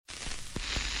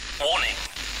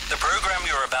program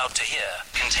you're about to hear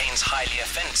contains highly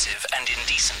offensive and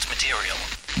indecent material.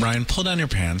 Ryan, pull down your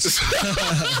pants.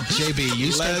 JB,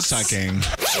 you start sucking.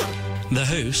 The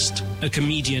host, a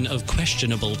comedian of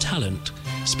questionable talent,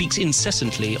 speaks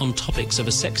incessantly on topics of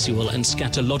a sexual and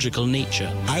scatological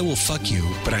nature. I will fuck you,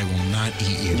 but I will not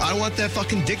eat you. I want that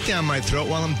fucking dick down my throat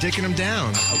while I'm dicking him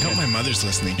down. I hope my mother's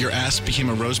listening. Your ass became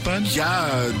a rosebud?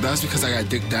 Yeah, that's because I got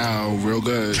dick down real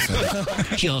good.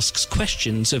 He asks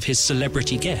questions of his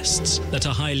celebrity guests that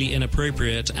are highly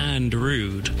inappropriate and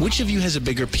rude. Which of you has a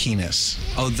bigger penis?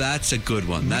 Oh, that's a good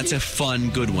one. That's a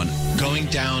fun, good one. Going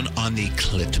down on the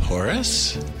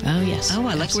clitoris? Oh, yes. Oh,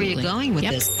 I like Absolutely. where you're going with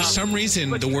this. For some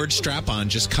reason, the word strap-on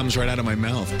just comes right out of my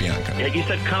mouth, Bianca. Yeah, you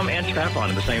said come and strap on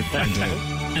in the same sentence.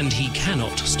 And he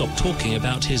cannot stop talking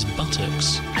about his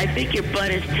buttocks. I think your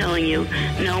butt is telling you,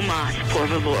 no mas, por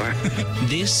favor.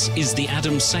 This is the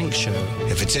Adam Sank Show.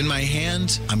 If it's in my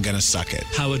hand, I'm gonna suck it.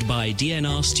 Powered by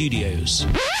DNR Studios.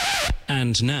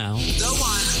 And now... The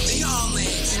one, the only,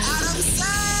 Adam Sank!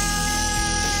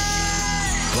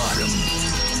 Bottom.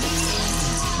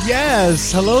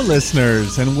 Yes, hello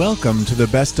listeners, and welcome to the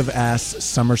Best of Ass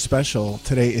Summer Special.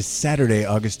 Today is Saturday,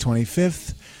 August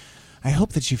 25th. I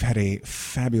hope that you've had a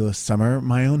fabulous summer.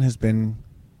 My own has been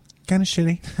kind of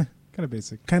shitty. Kind of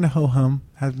basic. Kind of ho-hum.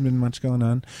 Hasn't been much going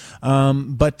on.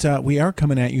 But we are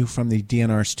coming at you from the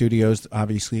DNR studios.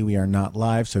 Obviously, we are not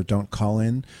live, so don't call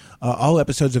in. All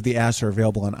episodes of The Ass are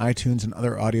available on iTunes and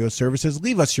other audio services.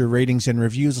 Leave us your ratings and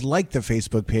reviews. Like the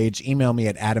Facebook page. Email me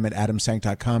at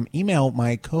adam@adamsank.com. Email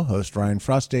my co-host, Ryan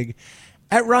Frostig,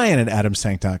 at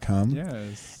ryan@adamsank.com.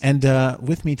 Yes. And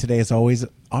with me today, as always,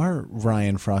 are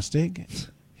Ryan Frostig.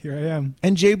 Here I am.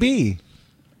 And JB.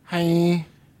 Hi.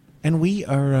 And we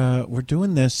are we're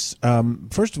doing this.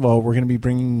 First of all, we're going to be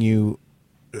bringing you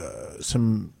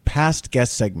some past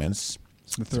guest segments,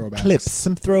 some throwbacks, clips,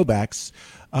 some throwbacks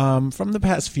from the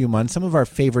past few months. Some of our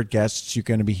favorite guests you're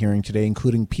going to be hearing today,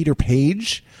 including Peter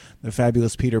Page, the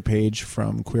fabulous Peter Page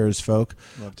from Queer as Folk.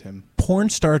 Loved him. Porn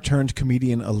star turned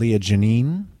comedian Aaliyah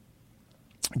Janine.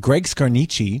 Greg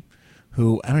Scarnici,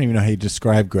 who, I don't even know how you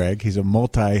describe Greg. He's a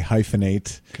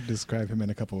multi-hyphenate. Could describe him in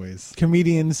a couple ways.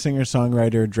 Comedian,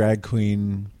 singer-songwriter, drag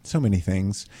queen, so many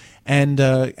things. And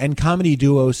comedy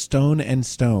duo Stone and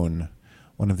Stone,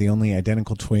 one of the only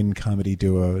identical twin comedy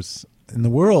duos in the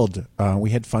world.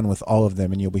 We had fun with all of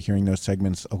them, and you'll be hearing those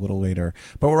segments a little later.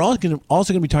 But we're also going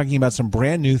to be talking about some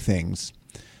brand new things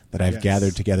that I've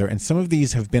gathered together. And some of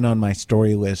these have been on my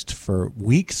story list for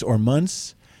weeks or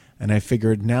months. And I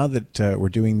figured now that we're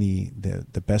doing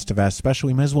the Best of Ass special,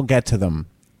 we might as well get to them.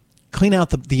 Clean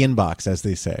out the inbox, as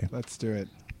they say. Let's do it.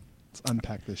 Let's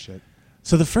unpack this shit.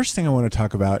 So the first thing I want to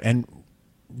talk about, and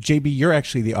JB, you're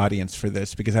actually the audience for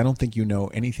this because I don't think you know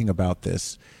anything about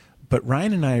this, but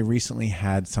Ryan and I recently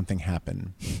had something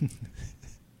happen. It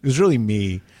was really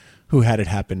me who had it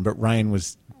happen, but Ryan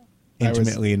was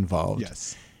intimately involved.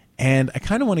 Yes. And I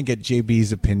kind of want to get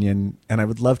JB's opinion, and I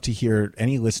would love to hear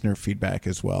any listener feedback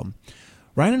as well.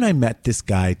 Ryan and I met this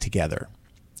guy together.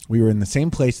 We were in the same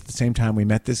place at the same time. We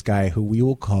met this guy who we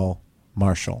will call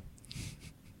Marshall.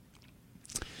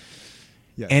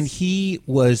 Yes. And he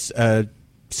was a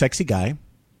sexy guy,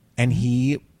 and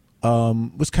he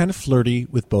was kind of flirty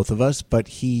with both of us, but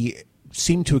he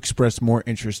seemed to express more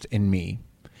interest in me.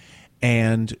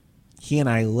 And he and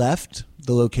I left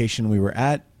the location we were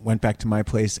at, went back to my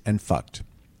place, and fucked.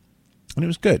 And it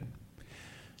was good.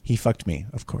 He fucked me,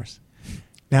 of course.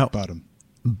 Now,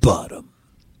 Bottom.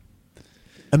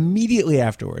 Immediately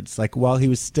afterwards, like while he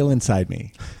was still inside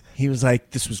me, he was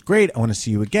like, "This was great. I want to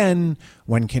see you again.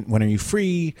 When are you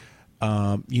free?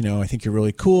 I think you're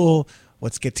really cool.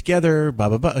 Let's get together." Blah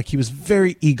blah blah. Like he was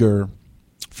very eager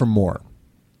for more,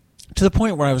 to the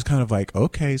point where I was kind of like,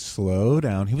 "Okay, slow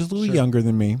down." He was a little younger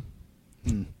than me.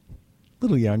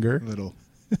 Little younger.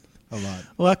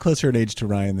 A lot closer in age to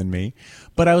Ryan than me.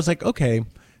 But I was like, okay.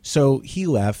 So he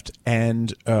left,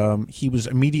 and he was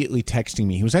immediately texting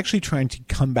me. He was actually trying to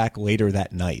come back later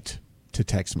that night to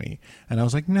text me. And I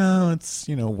was like, no, it's,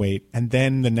 wait. And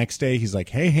then the next day he's like,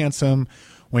 hey, handsome,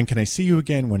 when can I see you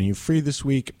again? When are you free this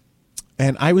week?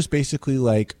 And I was basically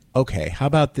like, okay, how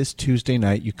about this Tuesday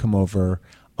night you come over?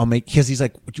 Because he's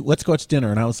like, let's go out to dinner.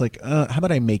 And I was like, how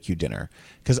about I make you dinner?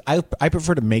 Because I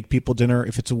prefer to make people dinner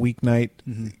if it's a weeknight,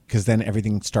 because then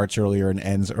everything starts earlier and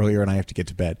ends earlier and I have to get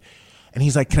to bed. And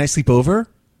he's like, can I sleep over?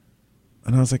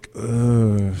 And I was like,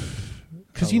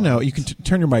 because you can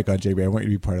turn your mic on, JB. I want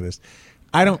you to be part of this.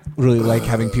 I don't really like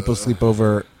having people sleep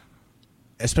over,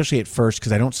 especially at first,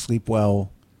 because I don't sleep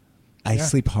well. I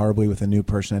sleep horribly with a new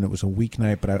person, and it was a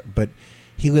weeknight, but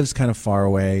he lives kind of far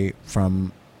away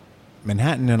from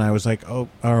Manhattan, and I was like, oh,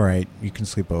 all right, you can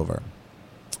sleep over.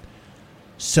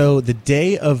 So the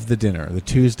day of the dinner, the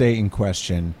Tuesday in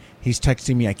question, he's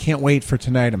texting me, I can't wait for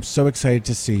tonight. I'm so excited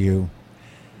to see you.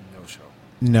 No show.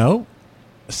 No.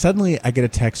 Suddenly, I get a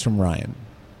text from Ryan.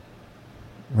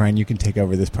 Ryan, you can take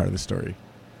over this part of the story.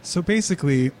 So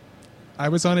basically, I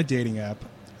was on a dating app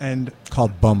and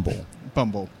Called Bumble.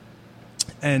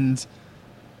 And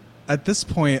at this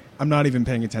point, I'm not even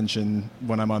paying attention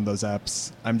when I'm on those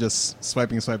apps. I'm just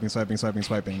swiping.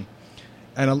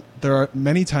 And there are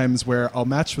many times where I'll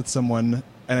match with someone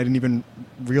and I didn't even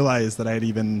realize that I had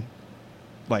even,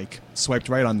 swiped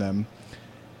right on them.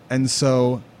 And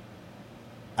so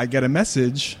I get a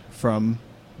message from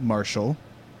Marshall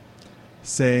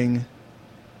saying,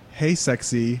 hey,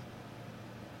 sexy, ...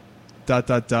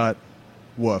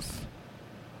 woof,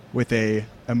 with a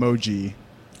emoji.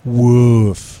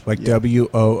 Woof. Like Yeah.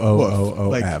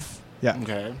 WOOOOF. Yeah.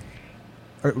 Okay.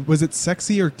 Or was it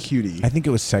sexy or cutie? I think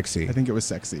it was sexy. I think it was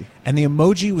sexy. And the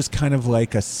emoji was kind of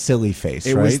like a silly face,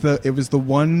 It right? was the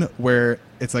one where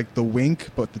it's like the wink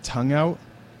but the tongue out.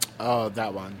 Oh,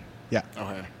 that one. Yeah.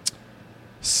 Okay.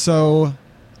 So,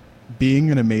 being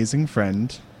an amazing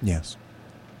friend, Yes.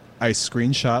 I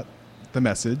screenshot the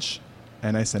message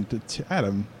and I sent it to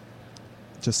Adam,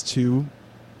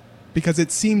 because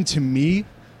it seemed to me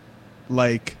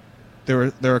like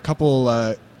there were a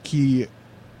couple key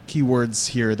words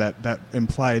here that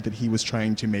implied that he was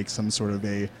trying to make some sort of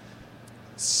a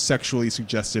sexually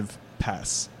suggestive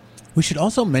pass. We should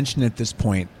also mention at this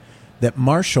point that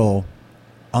Marshall,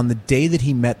 on the day that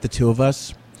he met the two of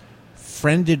us,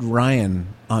 friended Ryan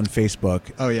on Facebook.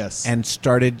 Oh, yes. And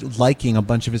started liking a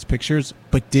bunch of his pictures,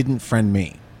 but didn't friend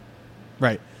me.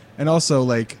 Right. And also,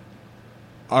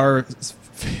 our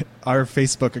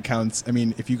Facebook accounts, I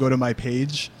mean, if you go to my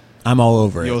page, I'm all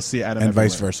over it. You'll see Adam and everywhere.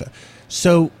 vice versa.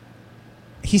 So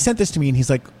he sent this to me, and he's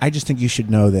like, I just think you should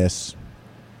know this.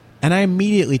 And I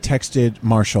immediately texted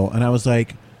Marshall, and I was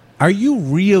like, are you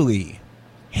really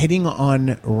hitting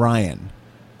on Ryan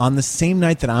on the same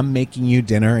night that I'm making you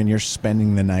dinner and you're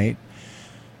spending the night?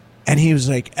 And he was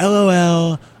like,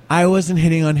 LOL, I wasn't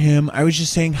hitting on him. I was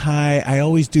just saying hi. I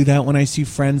always do that when I see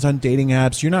friends on dating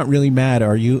apps. You're not really mad,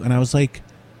 are you? And I was like,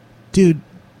 dude,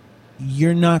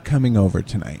 you're not coming over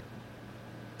tonight.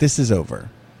 This is over.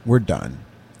 We're done.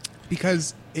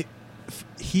 Because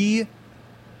he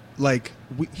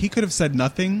could have said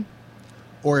nothing,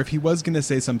 or if he was going to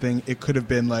say something, it could have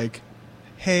been like,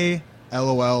 hey,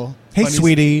 LOL. Hey, funny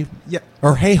sweetie. Yeah.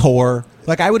 Or hey, whore.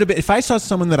 Like, I would have been, if I saw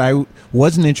someone that I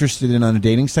wasn't interested in on a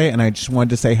dating site and I just wanted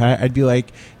to say hi, I'd be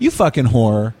like, you fucking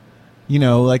whore. You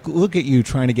know, like, look at you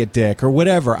trying to get dick or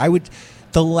whatever.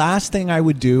 The last thing I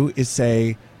would do is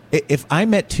say, if I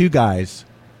met two guys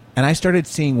and I started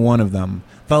seeing one of them,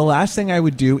 the last thing I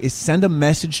would do is send a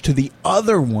message to the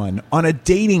other one on a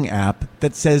dating app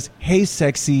that says, hey,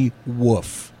 sexy,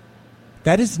 woof.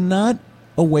 That is not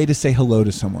a way to say hello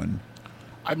to someone.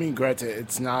 I mean, granted,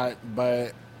 it's not,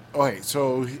 but okay.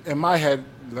 So in my head,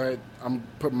 I'm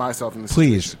putting myself in the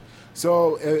Please. situation.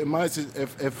 So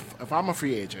if I'm a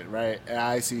free agent, right, and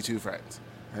I see two friends,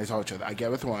 and they talk to each other, I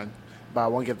get with one, but I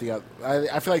won't get the other.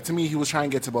 I feel like to me he was trying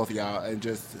to get to both of y'all and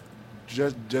just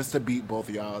to beat both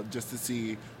of y'all, just to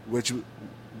see which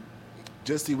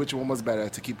one was better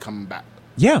to keep coming back.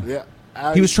 Yeah.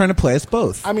 He was trying to play us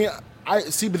both. I mean, I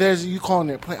see, but there's you calling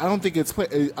it play. I don't think it's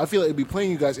play. I feel it'd be playing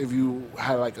you guys if you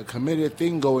had like a committed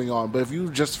thing going on. But if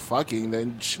you just fucking,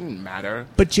 then it shouldn't matter.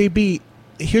 But JB,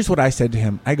 here's what I said to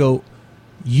him. I go,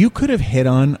 you could have hit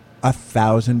on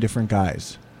 1,000 different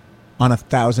guys on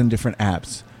 1,000 different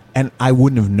apps, and I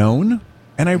wouldn't have known,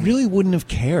 and I really wouldn't have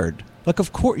cared. Like,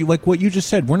 of course, like what you just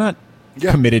said, we're not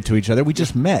committed to each other. We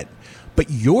just met. But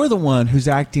you're the one who's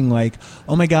acting like,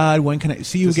 oh my God, when can I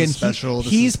see you This again? is special.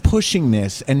 He's pushing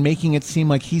this and making it seem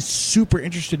like he's super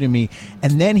interested in me.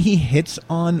 And then he hits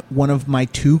on one of my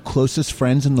two closest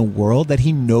friends in the world that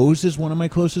he knows is one of my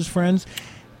closest friends.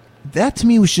 That to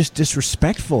me was just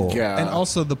disrespectful. Yeah. And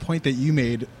also the point that you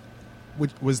made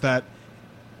was that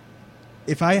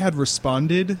if I had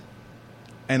responded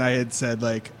and I had said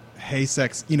like, hey,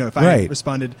 sex, if I had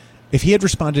responded. If he had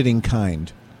responded in kind.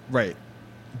 Right.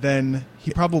 Then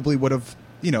he probably would have,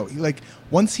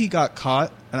 once he got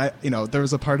caught, and there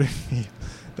was a part of me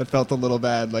that felt a little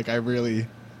bad, like I really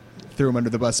threw him under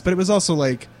the bus. But it was also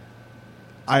like,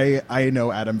 I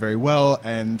know Adam very well,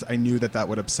 and I knew that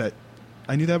would upset.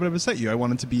 I knew that would upset you. I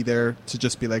wanted to be there to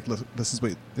just be like, look, this is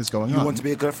what is going on. You want to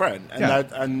be a good friend, and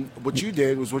and what you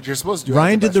did was what you're supposed to do.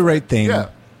 Ryan did the right thing,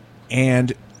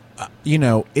 and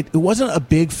it wasn't a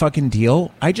big fucking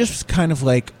deal. I just kind of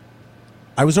like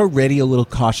I was already a little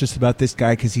cautious about this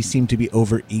guy because he seemed to be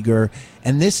over eager.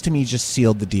 And this to me just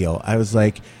sealed the deal. I was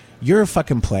like, you're a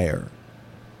fucking player.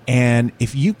 And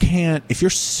if you're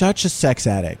such a sex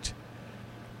addict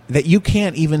that you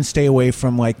can't even stay away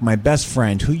from like my best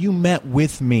friend who you met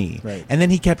with me. Right. And then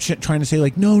he kept trying to say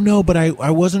like, no, but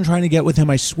I wasn't trying to get with him.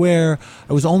 I swear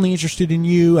I was only interested in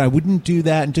you. I wouldn't do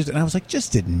that. And I was like,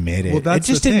 just admit it. Well, that's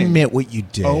just the thing. admit what you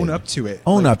did. Own up to it.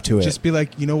 Own up to it. Just be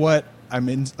like, you know what? I'm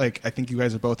in, like, I think you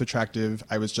guys are both attractive.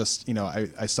 I was just,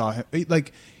 I saw him.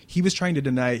 Like, he was trying to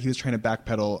deny it. He was trying to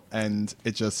backpedal, and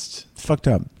it just fucked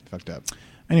up.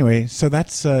 Anyway, so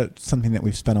that's something that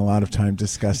we've spent a lot of time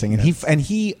discussing, and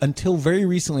he until very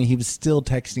recently he was still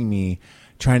texting me,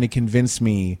 trying to convince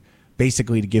me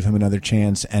basically to give him another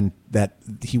chance, and that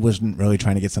he wasn't really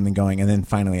trying to get something going. And then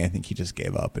finally, I think he just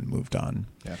gave up and moved on.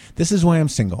 Yeah. This is why I'm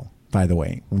single, by the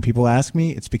way. When people ask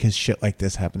me, it's because shit like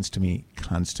this happens to me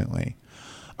constantly.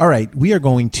 All right, we are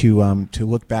going to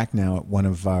look back now at one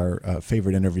of our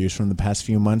favorite interviews from the past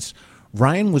few months.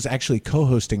 Ryan was actually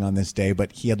co-hosting on this day,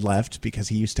 but he had left because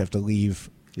he used to have to leave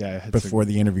before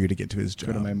the interview to get to his job.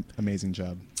 Go to my amazing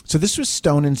job. So this was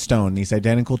Stone and Stone, these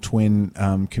identical twin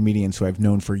comedians who I've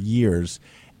known for years.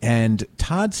 And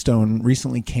Todd Stone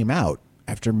recently came out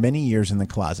after many years in the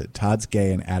closet. Todd's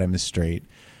gay and Adam is straight.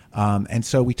 And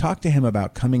so we talked to him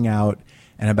about coming out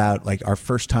and about like our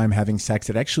first time having sex.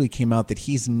 It actually came out that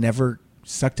he's never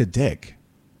sucked a dick.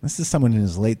 This is someone in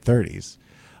his late 30s.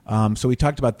 So we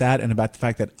talked about that and about the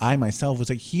fact that I myself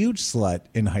was a huge slut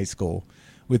in high school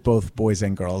with both boys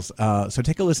and girls. So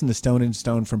take a listen to Stone and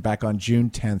Stone from back on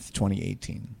June 10th,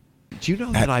 2018. Do you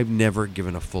know that I've never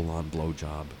given a full-on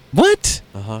blowjob? What?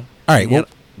 Uh-huh. All right,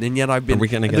 And yet I've been. Are we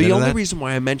gonna get the into only that? reason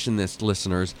why I mention this,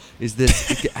 listeners, is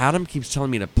that Adam keeps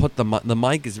telling me to put the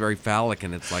mic is very phallic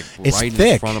and it's like It's right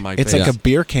thick. in front of my It's face. like a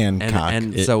beer can cock.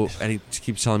 And he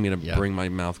keeps telling me to bring my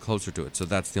mouth closer to it. So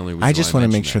that's the only reason. I just why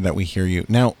want to mention make sure that we hear you.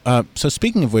 Now, so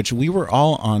speaking of which, we were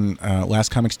all on Last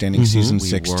Comic Standing Season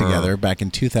 6 were. together back in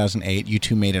 2008. You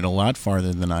two made it a lot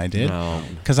farther than I did No.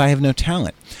 because I have no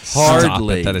talent.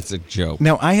 Hardly. That it's a joke.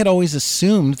 Now, I had always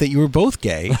assumed that you were both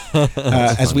gay,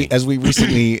 as we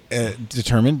recently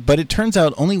determined. But it turns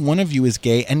out only one of you is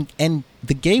gay, and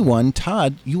the gay one,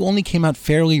 Todd, you only came out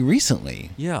fairly recently.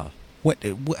 Yeah.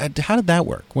 How did that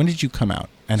work? When did you come out,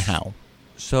 and how?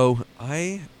 So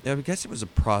I guess it was a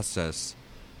process.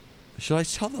 Should I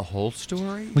tell the whole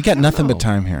story? We got nothing but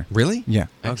time here. Really? Yeah.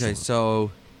 Okay,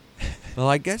 so, well,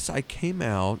 I guess I came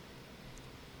out.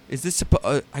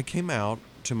 I came out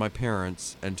to my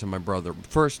parents and to my brother.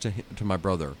 First to my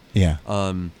brother. Yeah.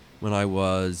 When I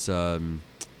was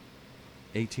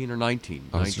 18 or 19.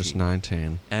 I was just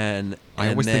 19. And I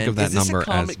always think of that number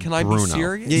as Can I Bruno. be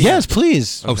serious? Yes,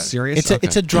 please. Oh, serious?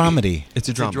 It's a dramedy. It's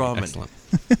a dramedy. Excellent.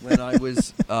 When I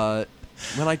was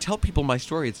when I tell people my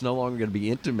story, it's no longer going to be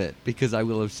intimate because I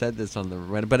will have said this on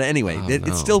the. But anyway,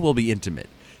 it still will be intimate.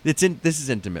 This is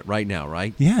intimate right now,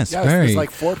 right? Yes, Yes, very. there's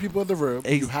like 4 people in the room.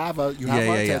 You have our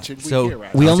attention. So-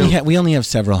 We hear it. We only have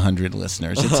several hundred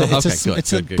listeners.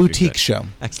 It's a boutique show.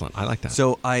 Excellent. I like that.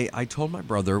 So I told my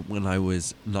brother when I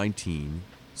was 19,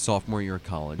 sophomore year of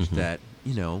college, that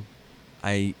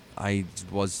I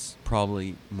was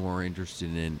probably more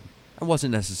interested in. I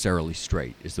wasn't necessarily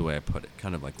straight, is the way I put it.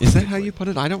 Kind of like. Is that how you put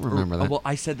it? I don't remember that. Well,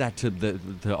 I said that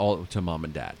to mom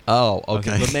and dad. Oh,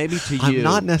 okay. But maybe to you. I'm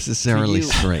not necessarily to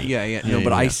you, straight. Yeah. No,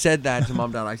 but I said that to mom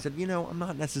and dad. I said, I'm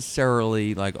not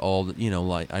necessarily like all.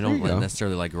 Like I don't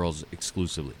necessarily like girls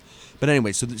exclusively. But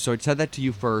anyway, so I said that to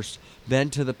you first, then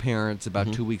to the parents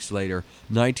about 2 weeks later.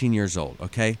 19 years old.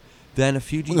 Okay. Then a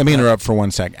few. Let me interrupt for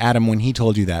 1 sec. Adam, when he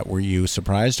told you that, were you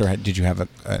surprised or did you have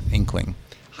an inkling?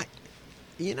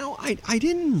 I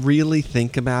didn't really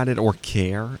think about it or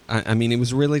care. I mean, it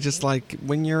was really just like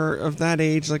when you're of that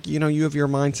age, like, you have your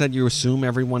mindset, you assume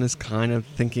everyone is kind of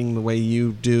thinking the way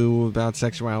you do about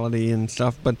sexuality and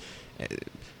stuff. But,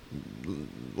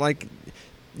 like,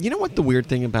 you know what the weird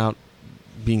thing about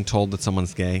being told that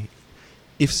someone's gay?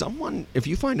 If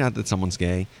you find out that someone's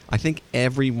gay, I think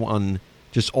everyone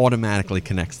just automatically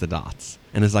connects the dots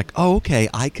and is like, oh, okay,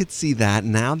 I could see that.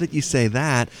 Now that you say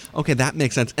that, okay, that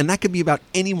makes sense. And that could be about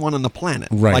anyone on the planet.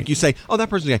 Right. Like you say, oh, that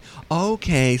person's gay.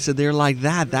 Okay, so they're like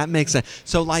that. That makes sense.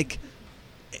 So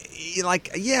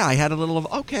yeah, I had a little of,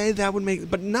 okay, that would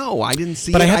make, but no, I didn't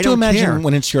see it. But I have to imagine care.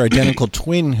 when it's your identical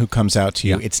twin who comes out to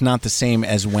you, it's not the same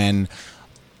as when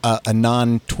a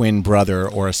non-twin brother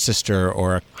or a sister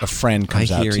or a friend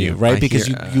comes out to you, right? Because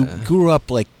you grew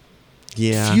up like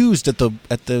fused at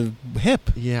the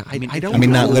hip. Yeah, I don't. I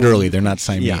mean, know. not literally. They're not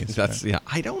Siamese. Yeah, that's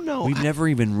I don't know. We've never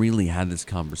even really had this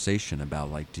conversation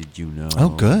about like, did you know? Oh,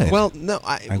 good. Well, no,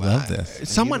 I love this.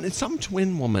 Some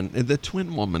twin woman, the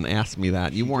twin woman asked me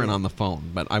that. You weren't on the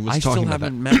phone, but I was talking about that. I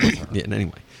still haven't met with her. Yeah, and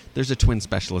anyway, there's a twin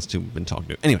specialist who've been talking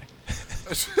to. Anyway.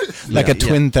 Like a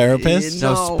twin therapist?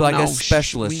 No, like a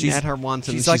specialist. We met her once,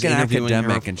 and she's like an interviewing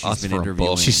academic, her and us she's been for a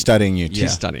interviewing. book. She's studying you.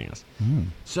 She's studying us.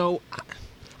 So,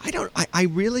 I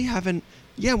really haven't.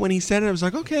 Yeah, when he said it, I was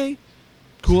like, okay,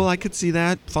 cool. I could see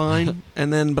that. Fine.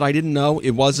 And then, but I didn't know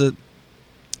it was a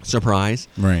surprise.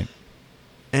 Right.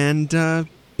 And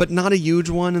but not a huge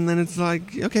one. And then it's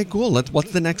like, okay, cool.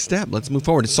 What's the next step? Let's move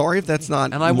forward. Sorry if that's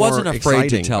not. And I more wasn't afraid to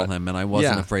exciting, tell but- him, and I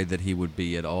wasn't Yeah. afraid that he would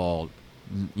be at all,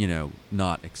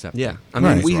 not accepting. Yeah, I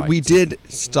mean, Right. we did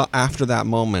after that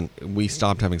moment. We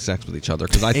stopped having sex with each other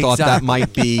because I thought that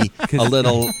might be a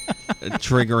little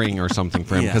triggering or something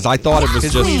for him. Because I thought it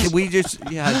was just we just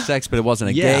had sex, but it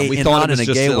wasn't a yeah. gay. We and thought not it was in a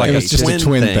just gay like way. It was just a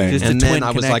twin thing. Just a and twin then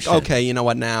I was like, connection. okay, you know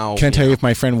what now? Can I tell you if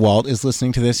my friend Walt is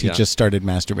listening to this? He Yeah. just started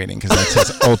masturbating because that's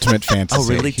his ultimate fantasy. Oh,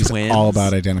 really? He's Twins? all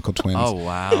about identical twins. Oh,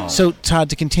 wow. So, Todd,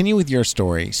 to continue with your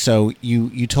story, so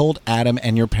you told Adam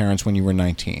and your parents when you were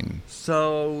 19.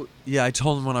 So yeah, I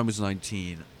told him when I was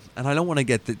 19, and I don't want to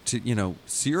get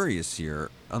serious here,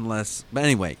 unless. But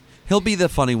anyway, he'll be the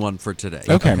funny one for today.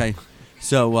 Okay.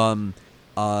 So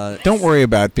Don't worry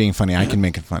about being funny. I can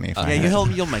make it funny. If I have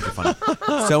to. you'll make it funny.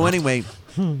 So anyway,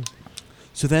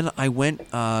 so then I went.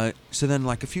 So then,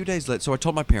 like a few days later, so I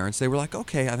told my parents. They were like,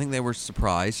 "Okay." I think they were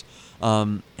surprised.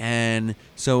 And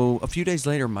so a few days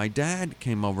later, my dad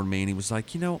came over to me and he was like,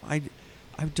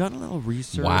 I've done a little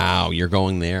research. Wow, you're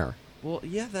going there. Well,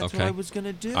 yeah, that's Okay. what I was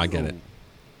gonna do. I get it.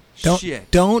 Shit.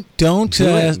 Don't Do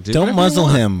whatever muzzle you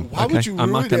want. him. Why would you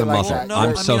I'm not ruin going it to like muzzle. that? No,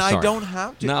 I'm so sorry. I don't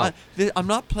have to. No. I'm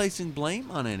not placing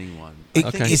blame on anyone.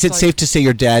 Is it safe to say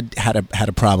your dad had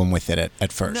a problem with it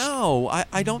at first? No,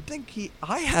 I don't think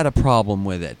I had a problem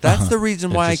with it. That's the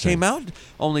reason why I came out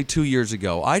only 2 years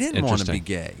ago. I didn't want to be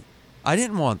gay. I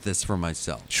didn't want this for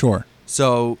myself. Sure.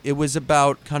 So it was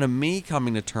about kind of me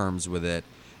coming to terms with it,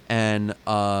 and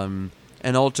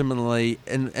ultimately,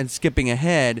 and skipping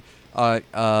ahead, I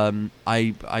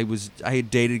had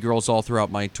dated girls all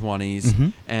throughout my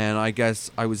 20s, and I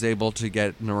guess I was able to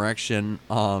get an erection,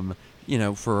 for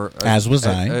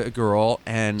a girl,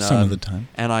 and some of the time,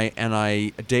 and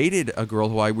I dated a girl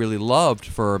who I really loved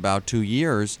for about 2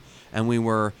 years, and we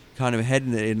were kind of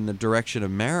heading in the direction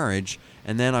of marriage.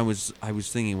 And then I was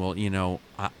thinking, well,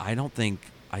 I don't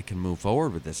think I can move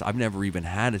forward with this. I've never even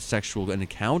had a sexual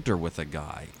encounter with a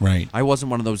guy. Right. I wasn't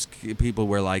one of those people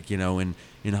where, like, in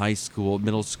high school,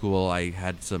 middle school, I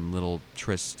had some little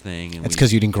tryst thing. And it's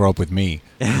because you didn't grow up with me.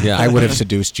 Yeah. I would have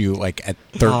seduced you like at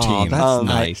 13. Oh, that's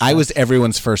nice. I was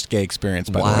everyone's first gay experience.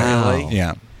 By the way. Really?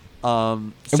 Yeah.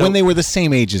 So, and when they were the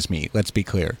same age as me, let's be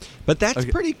clear. But that's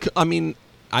pretty. I mean,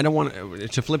 I don't want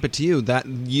to flip it to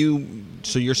you.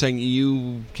 So you're saying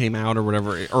you came out or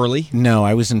whatever early? No,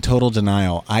 I was in total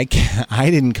denial. I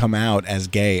didn't come out as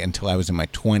gay until I was in my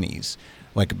 20s,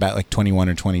 about 21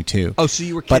 or 22. Oh, so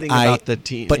you were kidding about the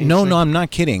teen? But no, I'm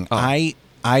not kidding. Oh.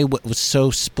 I was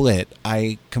so split.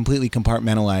 I completely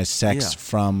compartmentalized sex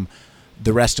from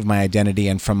the rest of my identity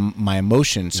and from my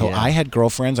emotions. So I had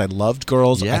girlfriends. I loved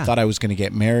girls. I thought I was going to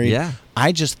get married. Yeah.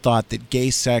 I just thought that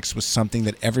gay sex was something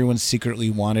that everyone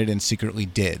secretly wanted and secretly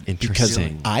did.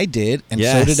 Interesting. Because I did, and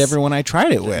so did everyone I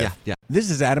tried it with. Yeah. This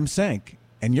is Adam Sank,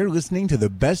 and you're listening to the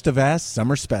Best of Ass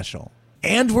Summer Special.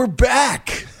 And we're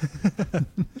back.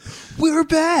 We're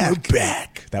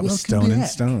back. That was Welcome Stone and back.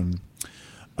 Stone.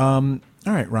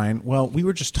 All right, Ryan. Well, we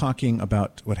were just talking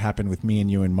about what happened with me and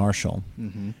you and Marshall,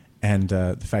 and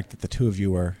the fact that the two of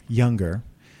you are younger.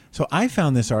 So I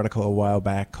found this article a while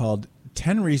back called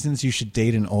 10 Reasons You Should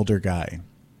Date an Older Guy.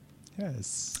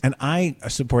 Yes. And I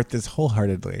support this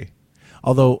wholeheartedly.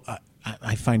 Although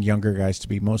I find younger guys to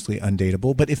be mostly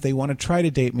undateable, but if they want to try to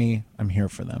date me, I'm here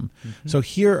for them. So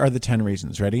here are the 10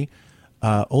 reasons. Ready?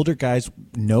 Older guys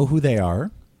know who they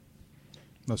are.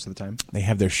 Most of the time. They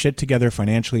have their shit together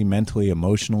financially, mentally,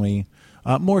 emotionally,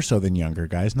 more so than younger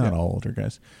guys, not all older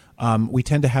guys. We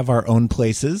tend to have our own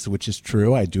places, which is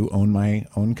true. I do own my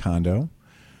own condo.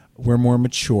 We're more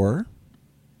mature.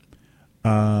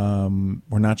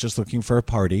 We're not just looking for a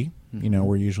party.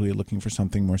 We're usually looking for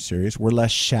something more serious. We're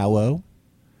less shallow.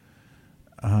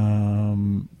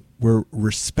 We're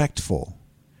respectful.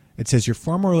 It says you're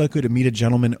far more likely to meet a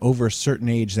gentleman over a certain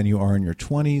age than you are in your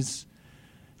 20s.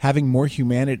 Having more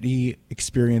humanity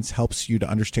experience helps you to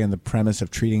understand the premise of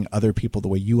treating other people the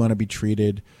way you want to be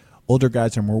treated. Older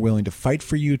guys are more willing to fight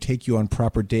for you, take you on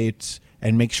proper dates,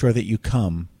 and make sure that you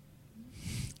come.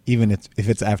 even if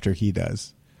it's after he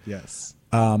does. Yes.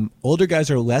 Older guys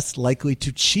are less likely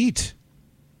to cheat.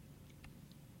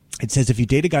 It says if you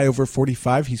date a guy over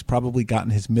 45, he's probably gotten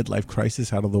his midlife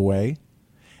crisis out of the way.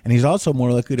 And he's also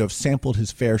more likely to have sampled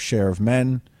his fair share of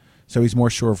men, so he's more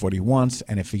sure of what he wants,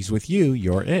 and if he's with you,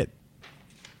 you're it.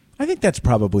 I think that's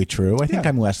probably true. I think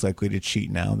I'm less likely to cheat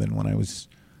now than when I was...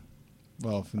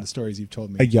 Well, from the stories you've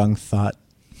told me. A young thought.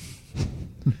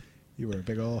 You were a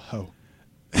big old hoe.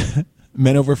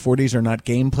 Men over 40s are not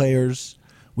game players.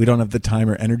 We don't have the time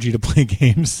or energy to play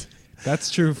games.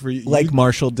 That's true for you. Like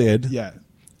Marshall did. Yeah.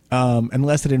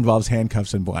 Unless it involves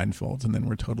handcuffs and blindfolds, and then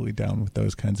we're totally down with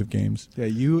those kinds of games. Yeah,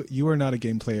 you are not a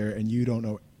game player, and you don't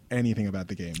know anything about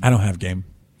the game. I don't have game.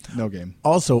 No game.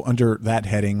 Also, under that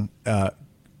heading,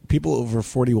 people over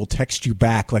 40 will text you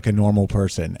back like a normal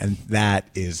person, and that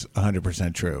is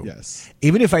 100% true. Yes.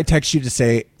 Even if I text you to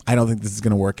say, I don't think this is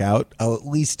going to work out, I'll at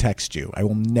least text you. I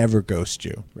will never ghost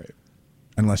you. Right.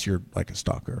 Unless you're like a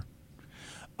stalker.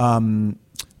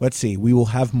 Let's see. We will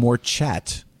have more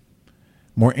chat,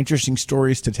 more interesting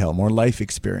stories to tell, more life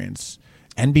experience,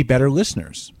 and be better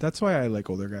listeners. That's why I like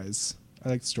older guys. I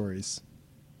like stories.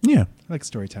 Yeah. I like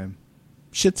story time.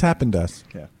 Shit's happened to us.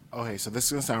 Yeah. Okay, so this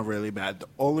is going to sound really bad. The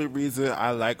only reason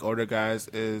I like older guys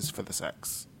is for the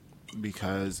sex.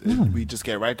 Because we just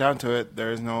get right down to it.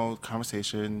 There is no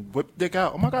conversation. Whip dick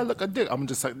out. Oh, my God, look, a dick. I'm going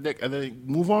to just suck dick. And then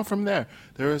move on from there.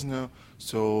 There is no,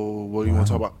 so what do you want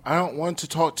to talk about? I don't want to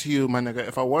talk to you, my nigga.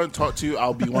 If I want to talk to you,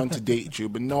 I'll be one to date you.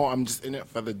 But no, I'm just in it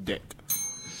for the dick.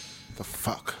 The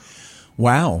fuck?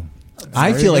 Wow.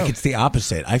 I feel like it's the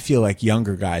opposite. I feel like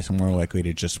younger guys are more likely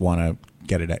to just want to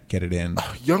get it in.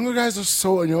 Younger guys are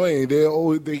so annoying. They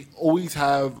always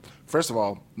have... First of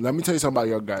all, let me tell you something about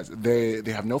young guys. They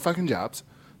have no fucking jobs.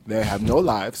 They have no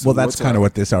lives. Well, that's kind of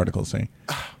what this article's saying.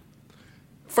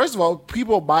 First of all,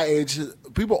 people my age,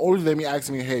 people older than me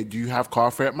asking me, hey, do you have car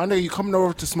fare? My nigga, you coming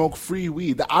over to smoke free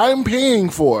weed that I'm paying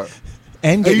for.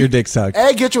 And get your dick sucked.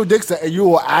 And get your dick sucked. And you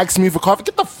will ask me for coffee.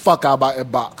 Get the fuck out of my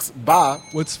inbox. Bye.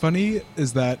 What's funny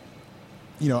is that,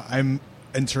 I'm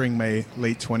entering my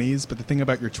late 20s, but the thing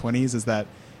about your 20s is that,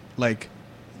 like,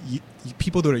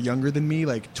 people that are younger than me,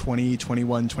 like 20,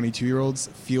 21, 22-year-olds,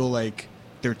 feel like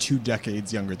they're 2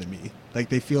 decades younger than me.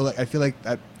 Like I feel like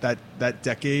that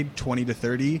decade, 20 to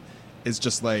 30, is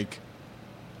just like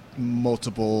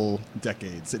multiple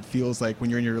decades. It feels like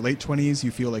when you're in your late 20s, you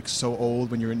feel like so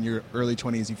old. When you're in your early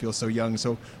 20s, you feel so young.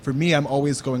 So for me, I'm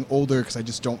always going older because I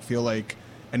just don't feel like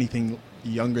anything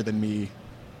younger than me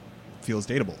feels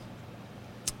dateable.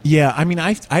 Yeah, I mean,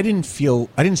 I didn't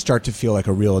start to feel like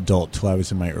a real adult till I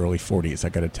was in my early 40s, I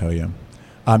got to tell you.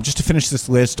 Just to finish this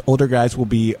list, older guys will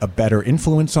be a better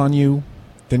influence on you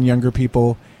than younger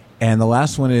people. And the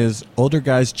last one is older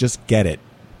guys just get it.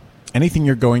 Anything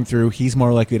you're going through, he's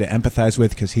more likely to empathize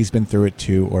with because he's been through it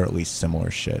too, or at least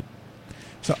similar shit.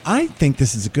 So I think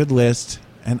this is a good list,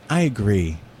 and I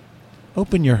agree.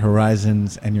 Open your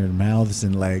horizons and your mouths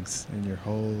and legs. And your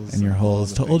holes. And your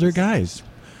holes to older guys.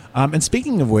 And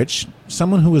speaking of which,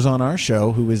 someone who was on our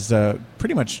show, who is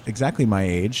pretty much exactly my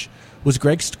age, was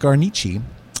Greg Scarnici.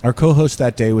 Our co-host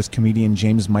that day was comedian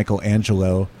James Michael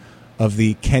Angelo of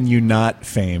the Can You Not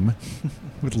fame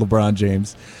with LeBron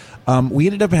James. We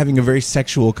ended up having a very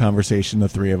sexual conversation, the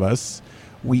three of us.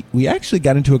 We actually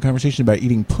got into a conversation about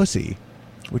eating pussy,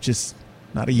 which is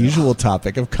not a usual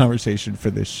topic of conversation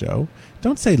for this show.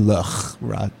 Don't say "lugh,"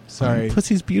 Rod. Sorry.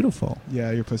 Pussy's beautiful.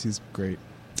 Yeah, your pussy's great.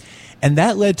 And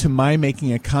that led to my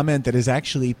making a comment that is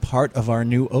actually part of our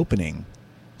new opening.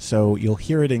 So you'll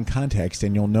hear it in context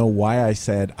and you'll know why I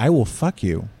said, I will fuck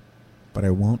you, but I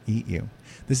won't eat you.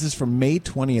 This is from May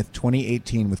 20th,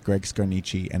 2018 with Greg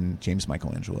Scarnici and James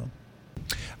Michael Angelo.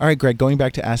 All right, Greg, going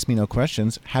back to Ask Me No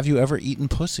Questions, have you ever eaten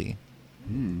pussy?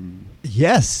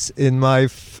 Yes. In my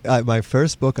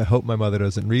first book, I hope my mother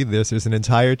doesn't read this, there's an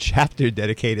entire chapter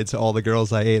dedicated to all the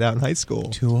girls I ate out in high school.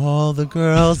 To all the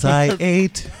girls I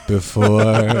ate before.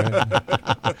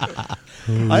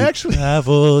 I actually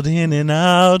traveled in and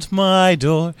out my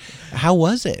door. How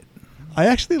was it? I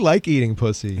actually like eating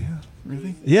pussy. Yeah,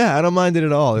 really? Yeah, I don't mind it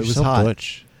at all. You're it was so hot.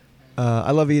 Butch.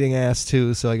 I love eating ass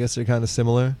too, so I guess they're kind of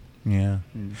similar. Yeah.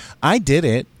 I did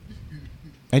it.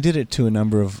 I did it to a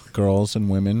number of girls and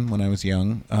women when I was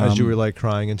young. As you were like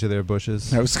crying into their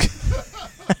bushes. I was.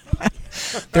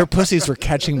 Their pussies were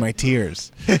catching my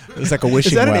tears. It was like a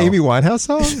wishing well. Is that an Amy Winehouse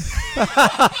song?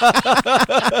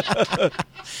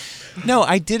 No,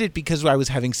 I did it because I was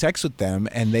having sex with them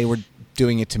and they were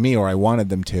doing it to me, or I wanted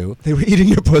them to. They were eating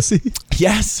your pussy?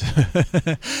 Yes.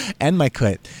 And my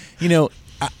clit. You know,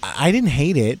 I didn't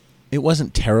hate it. It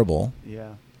wasn't terrible.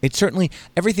 Yeah. It certainly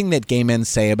everything that gay men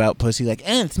say about pussy, like,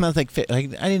 it smells like fit.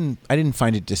 Like, I didn't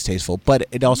find it distasteful, but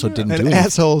it also didn't do An it.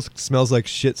 asshole smells like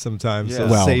shit sometimes, so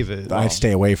Well, save it. I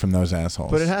stay away from those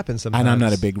assholes. But it happens sometimes. And I'm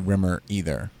not a big rimmer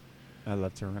either. I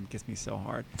love to rim. Kiss me so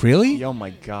hard. Really? Oh my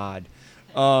god.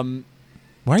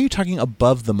 Why are you talking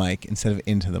above the mic instead of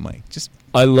into the mic? Just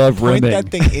I love point rimming. that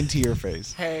thing into your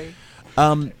face. Hey.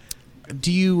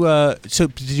 Do you? So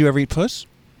did you ever eat puss?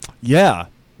 Yeah.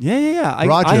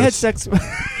 I had sex.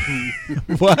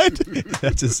 What?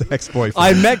 That's his ex-boyfriend.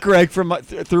 I met Greg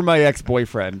through my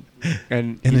ex-boyfriend,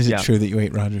 and is it true that you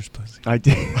ate Roger's pussy? I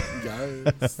did.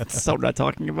 Yes. So not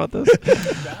talking about this.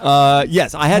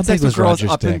 Yes, I had How sex big with was girls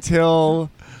Roger's up dick? until.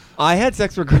 I had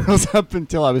sex with girls up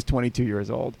until I was 22 years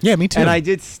old. Yeah, me too. And I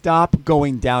did stop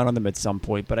going down on them at some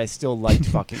point, but I still liked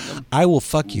fucking them. I will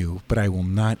fuck you, but I will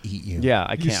not eat you. Yeah,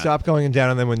 I can't. You stopped going down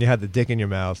on them when you had the dick in your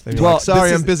mouth. And you're like,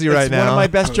 sorry, I'm busy right it's now. One of my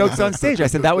best jokes on stage. I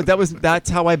said that's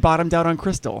how I bottomed out on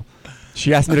Crystal.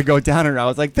 She asked me to go down, and I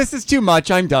was like, "This is too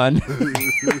much. I'm done."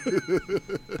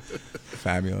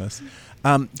 Fabulous.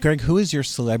 Greg, who is your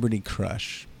celebrity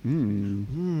crush?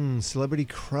 Celebrity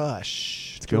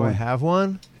crush. It's a Do good I one. have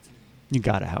one? You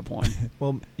gotta have one.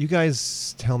 Well, you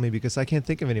guys tell me because I can't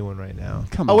think of anyone right now.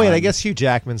 Come Oh, wait, on. I guess Hugh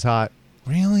Jackman's hot.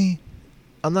 Really?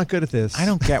 I'm not good at this. I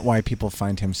don't get why people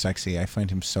find him sexy. I find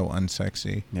him so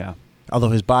unsexy. Yeah. Although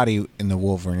his body in the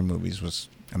Wolverine movies was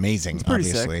amazing, It's pretty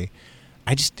obviously.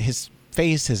 His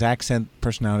face, his accent,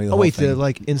 personality, the Oh, whole wait, thing. the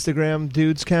like Instagram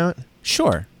dudes count?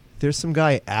 Sure. There's some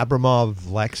guy,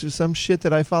 Abramov Lex or some shit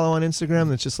that I follow on Instagram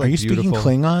that's just like Are you beautiful.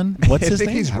 speaking Klingon? What's his I think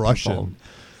name? he's Russian.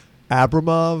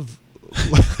 Abramov.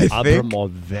 I think.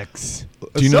 Abramovix.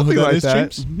 Do you know who Something that like is,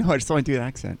 that. James? No, I just want to do an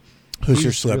accent. Who's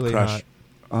your He's celeb really crush? hot.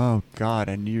 Oh God,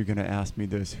 I knew you were gonna ask me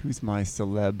this. Who's my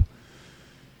celeb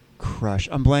crush?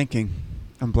 I'm blanking.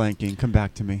 Come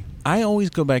back to me. I always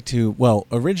go back to, well,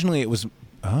 originally it was,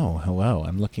 oh, hello,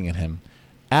 I'm looking at him.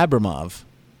 Abramov.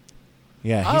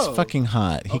 Yeah, he's Oh, fucking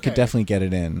hot. He could okay. definitely get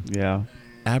it in. Yeah.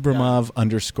 Abramov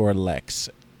 _ Lex.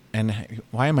 And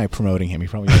why am I promoting him? He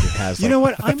probably already has You know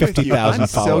what? I'm with you. 50,000 I'm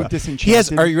so followers. disenchanted. He has,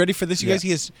 are you ready for this, you Yeah. guys? He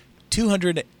has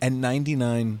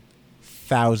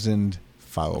 299,000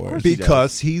 followers.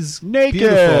 Because he's Naked.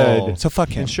 beautiful. So fuck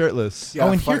him. And shirtless.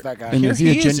 Yeah, and fuck here- that guy. And is he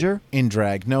a is ginger? in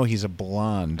drag. No, he's a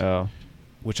blonde, Oh.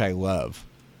 which I love.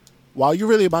 Wow, you're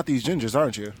really about these gingers,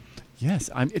 aren't you? Yes,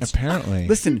 it's Apparently.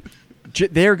 Listen,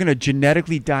 they're going to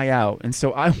genetically die out, and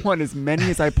so I want as many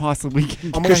as I possibly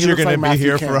can. Oh my Because God, he you're looks going like to be Matthew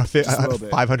here for Kemp, just a little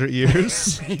bit. 500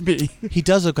 years. Maybe He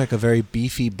does look like a very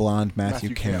beefy blonde Matthew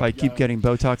Matthew Kemp. if I keep getting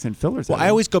Botox and fillers. Well, in I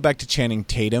them. always go back to Channing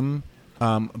Tatum.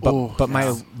 But my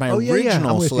yes. my Oh, yeah, yeah, I'm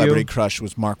original with celebrity you. crush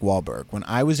was Mark Wahlberg. When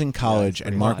I was in college, and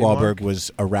pretty Mark hot. Wahlberg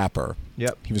was a rapper.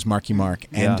 Yep. He was Marky Mark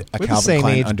Yeah. and a We're the Calvin same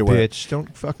Klein age, underwear. bitch.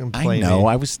 Don't fucking I play know. me.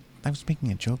 I was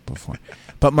making a joke before,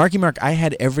 but Marky Mark, I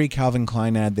had every Calvin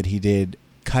Klein ad that he did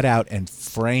cut out and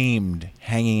framed,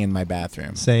 hanging in my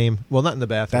bathroom. Same. Well, not in the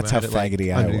bathroom. That's I how had it, like,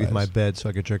 faggoty I underneath was. my bed so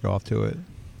I could jerk off to it.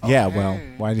 Yeah. Well,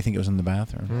 why do you think it was in the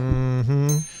bathroom?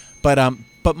 Mm-hmm.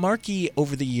 But Marky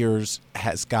over the years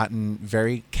has gotten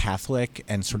very Catholic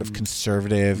and sort of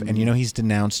conservative, and he's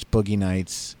denounced Boogie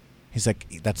Nights. He's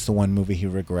like, that's the one movie he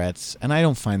regrets, and I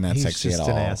don't find that He's sexy just at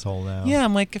all. an asshole now. Yeah,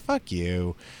 I'm like, fuck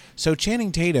you. So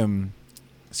Channing Tatum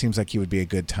seems like he would be a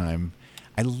good time.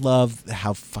 I love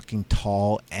how fucking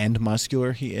tall and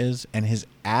muscular he is, and his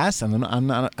ass. And I'm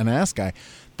not an ass guy.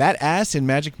 That ass in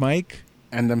Magic Mike.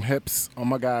 And them hips. Oh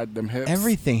my God, them hips.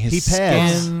 Everything. His He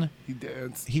pads. skin. He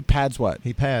dance. He pads what?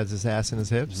 He pads his ass and his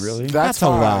hips. Really? That's a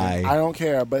fine. lie. I don't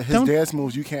care, but his Don't dance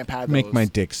moves, you can't pad Make those. my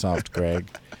dick soft, Greg.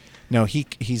 No,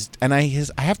 he's and I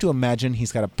have to imagine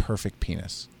he's got a perfect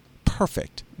penis.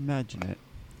 Perfect. Imagine it.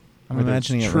 I'm Whether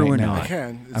imagining it's it true right or now. not. I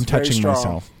can. It's I'm very touching strong.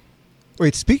 myself.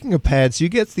 Wait, speaking of pads, you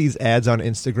get these ads on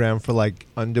Instagram for like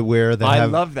underwear that I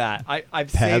have love that.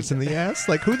 I've pads saved in the ass.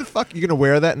 Like, who the fuck you gonna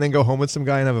wear that and then go home with some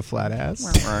guy and have a flat ass?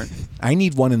 I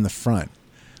need one in the front.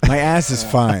 My ass is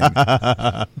fine.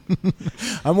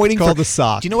 I'm waiting It's called for a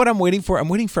sock. Do you know what I'm waiting for? I'm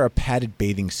waiting for a padded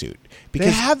bathing suit. They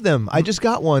have them. I just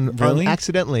got one Really?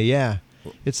 accidentally. Yeah,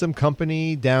 it's some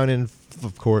company down in,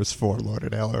 of course, Fort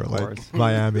Lauderdale or like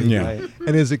Miami. Yeah. Right.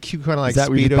 And it's a cute kind of like Is that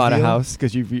where you Speedo bought a deal. house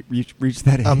because you've reached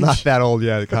that age? I'm not that old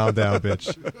yet. Calm down,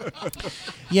 bitch.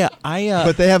 Yeah, I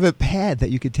But they have a pad that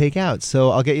you could take out,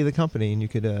 so I'll get you the company and you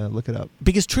could look it up.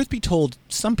 because truth be told,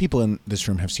 some people in this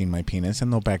room have seen my penis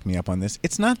and they'll back me up on this.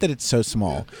 It's not that it's so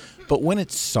small, but when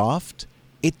it's soft,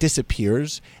 it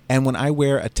disappears. And when I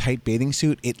wear a tight bathing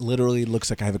suit, it literally looks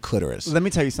like I have a clitoris. Let me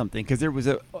tell you something, because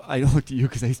I looked at you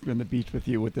because I used to be on the beach with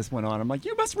you with this one on. I'm like,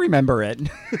 you must remember it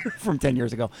from 10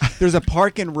 years ago. There's a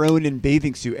Park and Ronan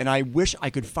bathing suit, and I wish I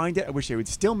could find it. I wish they would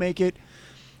still make it,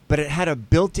 but it had a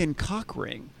built-in cock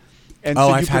ring. And so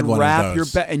I've had one of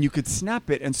those. And you could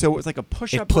snap it, and so it was like a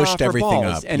push-up It pushed bra for everything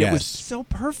balls, up, and it was yes. so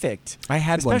perfect. I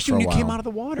had one especially for a when you while. came out of the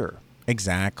water.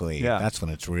 Exactly. Yeah. That's when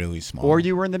it's really small. Or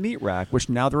you were in the meat rack, which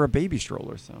now they're a baby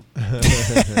stroller. So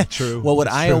True. Well, what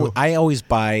True. I always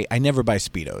buy, I never buy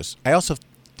Speedos. I also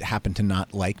happen to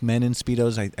not like men in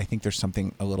Speedos. I think there's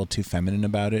something a little too feminine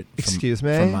about it. Excuse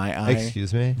me? From my eye.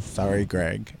 Excuse me? Sorry,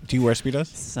 Greg. Do you wear Speedos?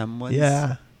 someone's.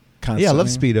 Yeah. Constantly? Yeah, I love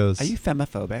Speedos. Are you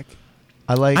femophobic?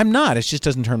 I like. I'm not. It just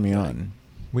doesn't turn me on.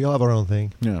 We all have our own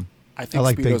thing. Yeah. I think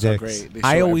like big Speedos are dicks. great. They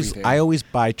I show always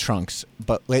everything. buy trunks,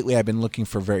 but lately I've been looking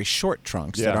for very short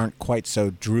trunks that Yeah. aren't quite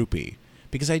so droopy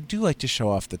because I do like to show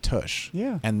off the tush.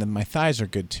 Yeah. And then my thighs are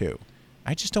good too.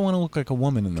 I just don't want to look like a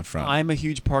woman in the front. I'm a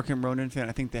huge Park and Ronan fan.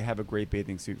 I think they have a great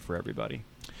bathing suit for everybody.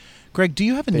 Greg, do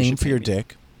you have a They name should for pay your me.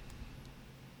 dick?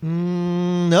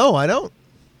 No, I don't.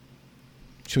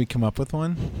 Should we come up with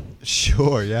one?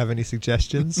 Sure. You have any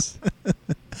suggestions?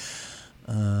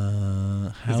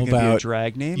 How Is it gonna be a about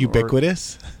drag name?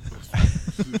 ubiquitous?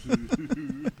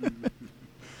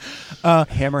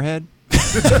 Hammerhead?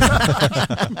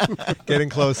 Getting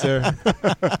closer.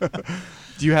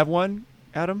 Do you have one,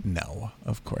 Adam? No,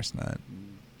 of course not.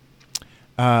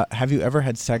 Have you ever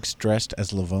had sex dressed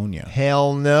as Livonia?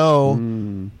 Hell no.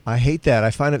 Mm. I hate that.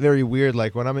 I find it very weird.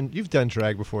 Like when I'm in, you've done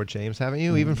drag before, James, haven't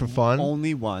you? Even for fun?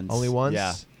 Only once. Only once?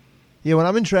 Yeah. Yeah, when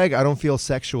I'm in drag, I don't feel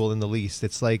sexual in the least.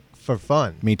 It's like for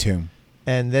fun. Me too.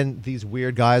 And then these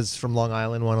weird guys from Long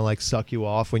Island want to like suck you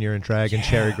off when you're in drag in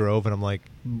Cherry Grove, and I'm like,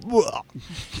 "Whoa."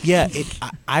 Yeah,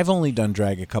 I've only done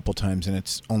drag a couple times, and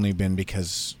it's only been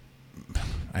because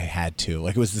I had to.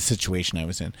 Like, it was the situation I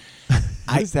was in.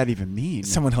 What does that even mean?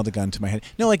 Someone held a gun to my head.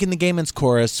 No, like in the Gay Men's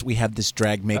Chorus, we have this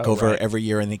drag makeover right. every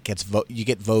year, and it gets you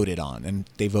get voted on, and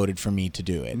they voted for me to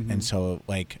do it. And so,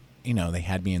 like, you know, they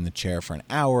had me in the chair for an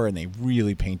hour, and they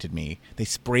really painted me. They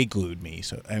spray glued me.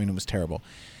 So, I mean, it was terrible.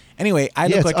 Anyway, I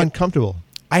yeah, look it's like uncomfortable.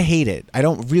 I hate it. I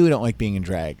really don't like being in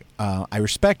drag. I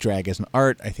respect drag as an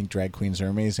art. I think drag queens are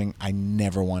amazing. I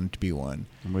never wanted to be one.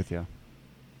 I'm with you.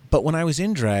 But when I was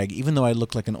in drag, even though I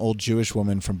looked like an old Jewish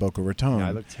woman from Boca Raton, Yeah,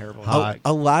 I look terrible.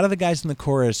 a lot of the guys in the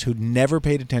chorus who'd never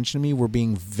paid attention to me were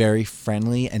being very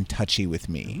friendly and touchy with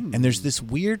me. And there's this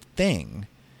weird thing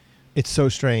It's so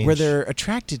strange. where they're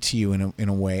attracted to you in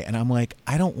a way, and I'm like,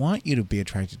 I don't want you to be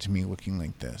attracted to me looking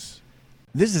like this.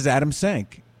 This is Adam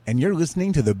Sank, and you're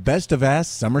listening to the Best of Ass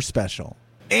Summer Special.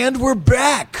 And we're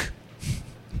back!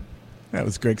 That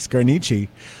was Greg Scarnici.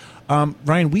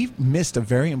 Ryan, we've missed a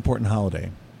very important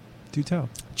holiday. Do tell.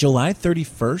 July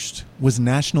 31st was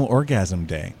National Orgasm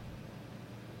Day.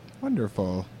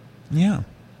 Wonderful. Yeah.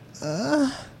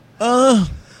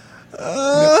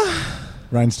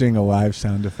 Ryan's doing a live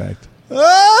sound effect.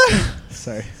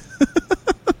 Sorry.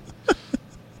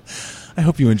 I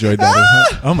hope you enjoyed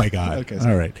that. Oh my God. Okay, All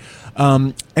sorry.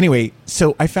 right. Anyway,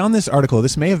 so I found this article.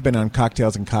 This may have been on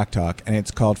Cocktails and Cock Talk, and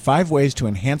it's called 5 Ways to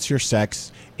Enhance Your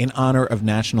Sex in Honor of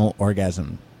National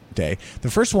Orgasm Day. The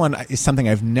first one is something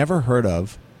I've never heard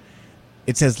of.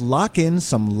 It says lock in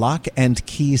some lock and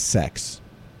key sex.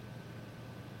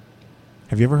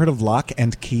 Have you ever heard of lock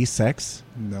and key sex?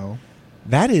 No.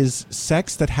 That is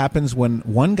sex that happens when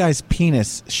one guy's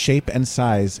penis shape and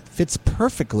size fits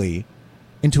perfectly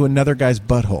into another guy's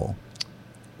butthole.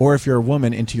 Or if you're a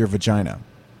woman, into your vagina.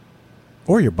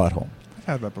 Or your butthole. I've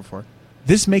had that before.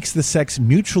 This makes the sex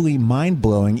mutually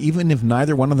mind-blowing, even if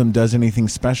neither one of them does anything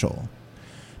special.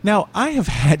 Now, I have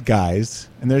had guys,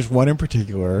 and there's one in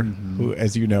particular, who,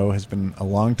 as you know, has been a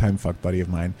longtime fuck buddy of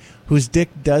mine, whose dick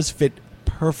does fit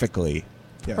perfectly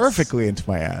into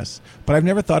my ass. But I've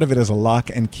never thought of it as a lock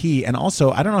and key. And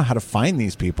also, I don't know how to find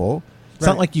these people. It's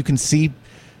not like you can see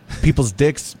people's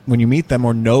dicks when you meet them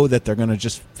or know that they're going to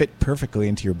just fit perfectly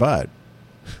into your butt.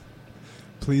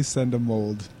 Please send a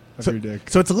mold of your dick.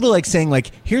 So it's a little like saying,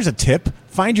 like, here's a tip.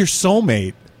 Find your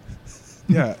soulmate.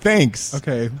 Yeah. Thanks.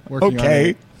 Okay. Working on Okay.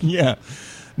 it. Yeah.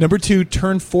 Number 2,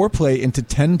 turn foreplay into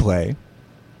 10 play.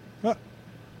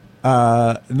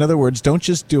 In other words, don't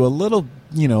just do a little,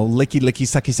 licky,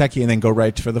 sucky, sucky, and then go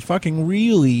right for the fucking.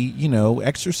 Really,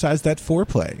 exercise that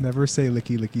foreplay. Never say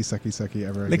licky, sucky, sucky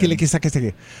ever again. Licky, sucky,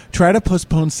 sucky. Try to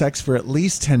postpone sex for at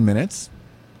least 10 minutes.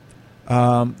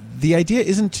 The idea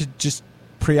isn't to just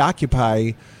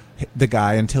preoccupy the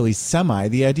guy until he's semi.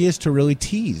 The idea is to really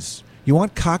tease. You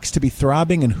want cocks to be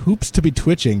throbbing and hoops to be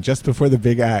twitching just before the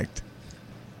big act.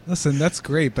 Listen, that's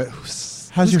great, but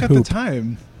How's Who's your got hoop? the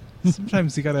time?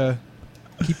 Sometimes you gotta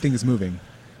keep things moving.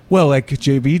 Well, like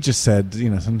JB just said,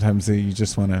 sometimes you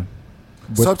just want to.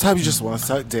 Sometimes you just want to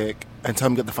suck dick and tell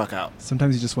them get the fuck out.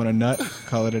 Sometimes you just want to nut,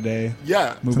 call it a day.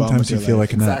 Yeah. Move on Sometimes with you your feel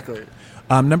life. like a nut. Exactly.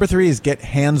 Number 3 is get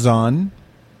hands-on.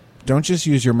 Don't just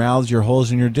use your mouths, your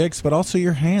holes, and your dicks, but also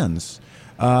your hands.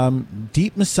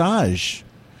 Deep massage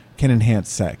can enhance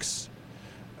sex.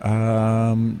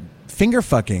 Finger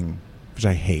fucking, which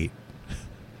I hate.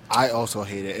 I also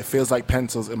hate it. It feels like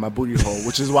pencils in my booty hole,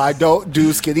 which is why I don't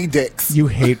do skinny dicks. You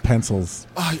hate pencils.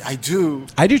 Oh, I do.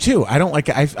 I do too. I don't like.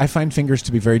 I find fingers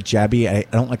to be very jabby. I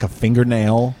don't like a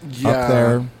fingernail up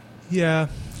there. Yeah.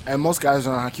 And most guys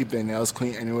don't know how to keep their nails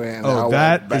clean anyway. And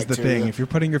that is the thing. If you're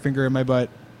putting your finger in my butt,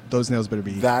 those nails better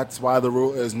be. That's why the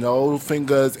rule is no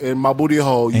fingers in my booty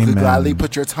hole. You Amen. could gladly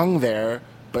put your tongue there,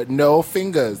 but no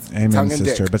fingers. Amen, tongue and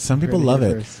sister. dick. But some people love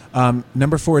it.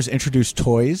 Number 4 is introduce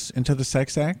toys into the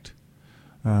sex act.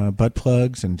 Butt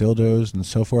plugs and dildos and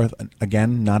so forth.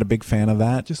 Again, not a big fan of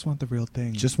that. Just want the real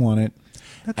thing. Just want it.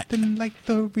 Nothing like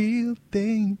the real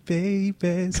thing,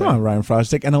 baby. Come on, Ryan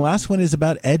Frostic. And the last one is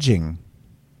about edging.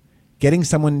 Getting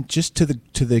someone just to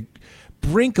the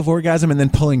brink of orgasm and then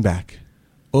pulling back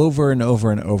over and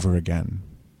over and over again.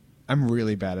 I'm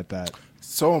really bad at that.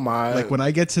 So am I. Like when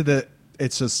I get to the,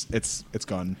 it's just it's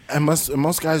gone. And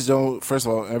most guys don't. First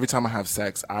of all, every time I have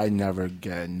sex, I never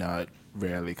get a nut.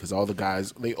 Rarely, because all the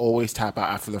guys, they always tap out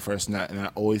after the first nut, and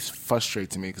that always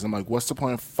frustrates me because I'm like, what's the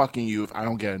point of fucking you if I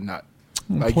don't get a nut?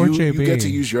 Like poor you JB. get to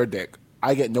use your dick.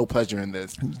 I get no pleasure in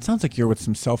this. It sounds like you're with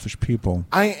some selfish people.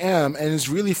 I am, and it's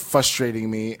really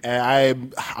frustrating me. And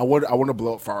I want to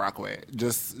blow up Far Rockaway.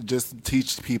 Just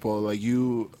teach people like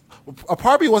you. A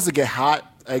part of me wants to get hot.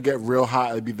 I get real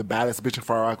hot. I'd be the baddest bitch in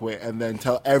Far Rockaway, and then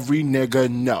tell every nigga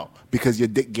no because your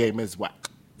dick game is whack.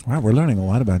 Wow, we're learning a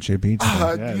lot about JB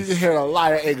today. You're hearing a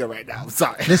lot of anger right now. I'm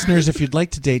sorry. Listeners, if you'd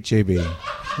like to date JB,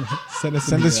 send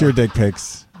us your dick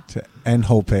pics and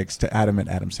whole pics to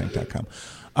adam@adamsank.com.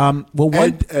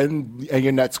 And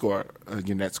your net score,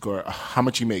 how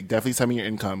much you make. Definitely send me your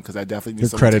income because I definitely need Your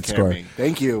someone credit to take care of score. me.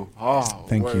 Thank you. Oh,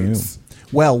 Thank words. you.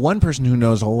 Well, one person who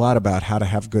knows a lot about how to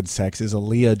have good sex is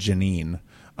Aaliyah Janine.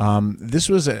 This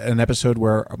was an episode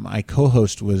where my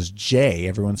co-host was Jay,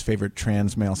 everyone's favorite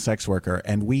trans male sex worker,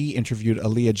 and we interviewed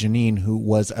Aaliyah Janine, who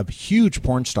was a huge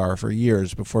porn star for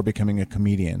years before becoming a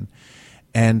comedian.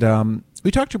 And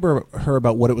we talked to her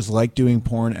about what it was like doing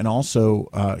porn, and also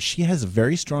she has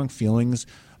very strong feelings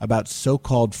about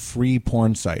so-called free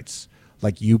porn sites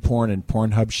like YouPorn and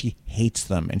Pornhub. She hates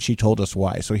them, and she told us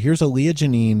why. So here's Aaliyah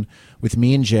Janine with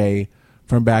me and Jay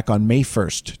from back on May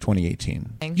 1st,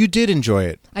 2018. You did enjoy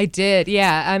it. I did,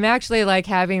 yeah. I'm actually like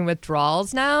having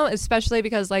withdrawals now, especially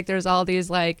because like there's all these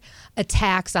like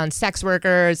attacks on sex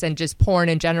workers and just porn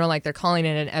in general. Like they're calling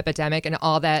it an epidemic, and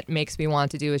all that makes me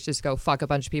want to do is just go fuck a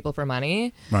bunch of people for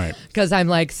money. Right. Because I'm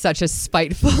like such a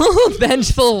spiteful,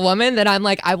 vengeful woman that I'm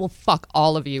like, I will fuck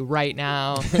all of you right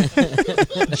now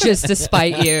just to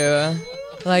spite you.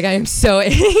 Like, I am so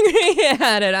angry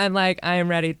at it. I'm like, I am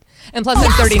ready. And plus,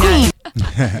 I'm 39.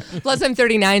 Plus, I'm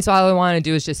 39, so all I want to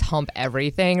do is just hump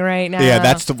everything right now. Yeah,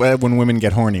 that's when women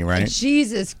get horny, right?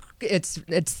 Jesus, it's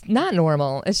not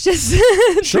normal. It's just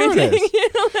sure it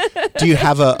is. Do you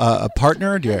have a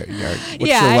partner? What's your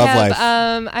love life?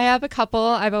 I have a couple.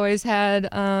 I've always had.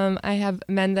 I have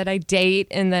men that I date,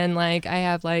 and then like I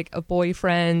have like a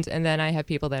boyfriend, and then I have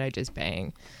people that I just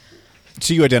bang.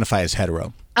 So you identify as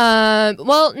hetero?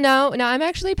 Well, no, I'm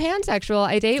actually pansexual.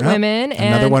 I date women.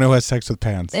 Another one who has sex with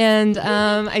pants. And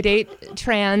I date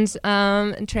trans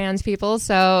people.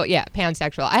 So yeah,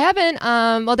 pansexual. I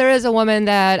haven't. Well, there is a woman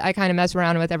that I kind of mess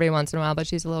around with every once in a while, but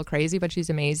she's a little crazy, but she's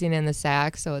amazing in the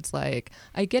sack. So it's like,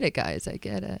 I get it, guys. I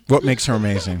get it. What makes her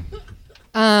amazing?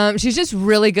 She's just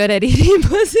really good at eating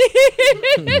pussy.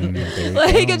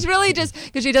 Like it's really just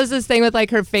because she does this thing with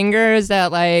like her fingers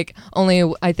that like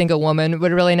only I think a woman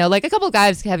would really know. Like a couple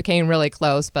guys came really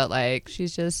close, but like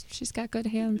she's got good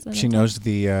hands. She knows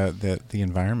the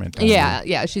environment.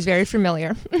 Yeah, she's very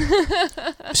familiar.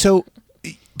 So,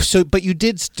 but you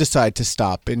did decide to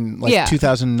stop in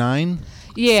 2009.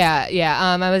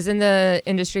 Yeah. I was in the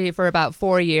industry for about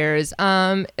 4 years.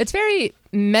 It's very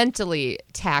mentally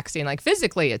taxing. Like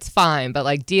physically, it's fine, but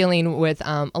like dealing with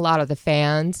a lot of the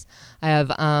fans, I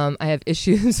have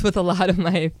issues with a lot of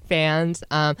my fans,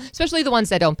 especially the ones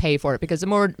that don't pay for it, because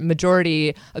the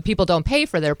majority of people don't pay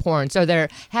for their porn, so they're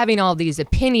having all these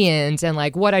opinions and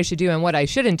like what I should do and what I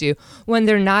shouldn't do when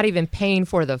they're not even paying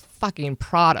for the fucking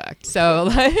product. So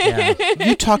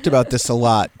You talked about this a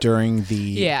lot during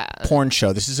the porn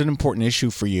show. This is an important issue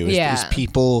for you. Is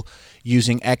people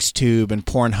using Xtube and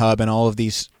Pornhub and all of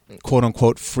these quote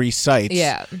unquote free sites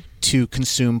Yeah. to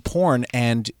consume porn.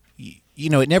 And,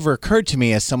 it never occurred to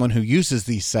me as someone who uses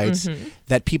these sites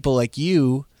that people like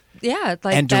you Yeah,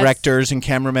 like and directors and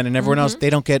cameramen and everyone else, they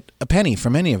don't get a penny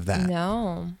from any of that.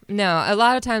 No. A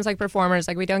lot of times, like performers,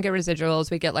 like we don't get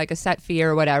residuals. We get like a set fee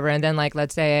or whatever, and then like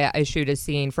let's say I shoot a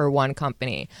scene for one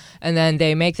company, and then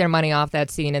they make their money off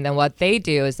that scene, and then what they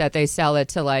do is that they sell it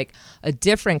to like a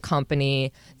different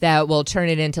company that will turn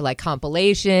it into like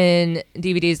compilation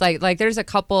DVDs. Like there's a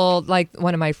couple, like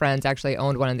one of my friends actually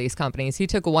owned one of these companies. He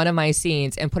took one of my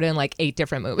scenes and put it in like 8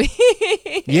 different movies.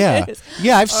 Yeah,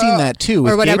 I've seen that too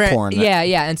with or whatever. Gay porn.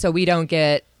 Yeah, and so we don't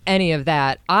get any of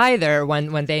that either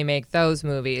when they make those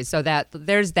movies. So that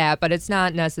there's that, but it's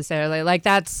not necessarily like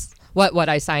that's what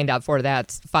I signed up for.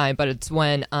 That's fine, but it's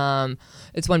when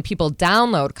people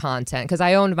download content, because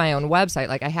I owned my own website.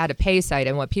 Like I had a pay site,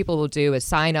 and what people will do is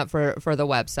sign up for the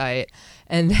website,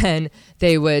 and then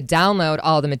they would download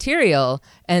all the material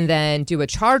and then do a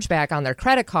chargeback on their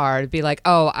credit card. Be like,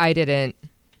 oh, I didn't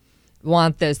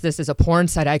want this is a porn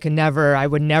site, I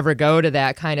would never go to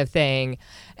that kind of thing,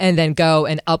 and then go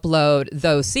and upload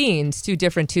those scenes to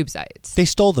different tube sites. They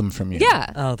stole them from you.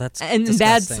 Yeah. Oh, that's disgusting.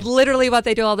 That's literally what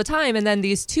they do all the time. And then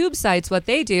these tube sites, what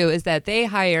they do is that they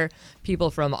hire people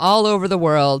from all over the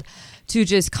world to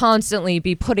just constantly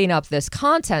be putting up this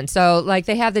content. So like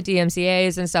they have the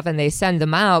DMCAs and stuff, and they send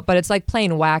them out, but it's like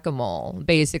playing whack-a-mole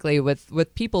basically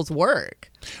with people's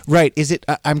work. Right. Is it,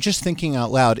 I'm just thinking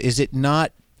out loud, is it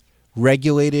not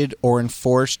regulated or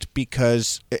enforced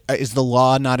because is the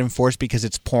law not enforced because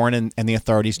it's porn and the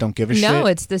authorities don't give a shit? No,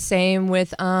 it's the same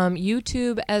with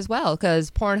YouTube as well, because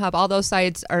Pornhub, all those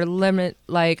sites are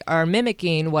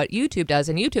mimicking what YouTube does,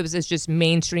 and YouTube is just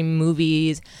mainstream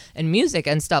movies and music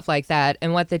and stuff like that.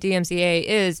 And what the DMCA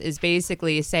is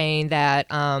basically saying that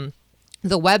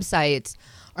the websites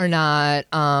are not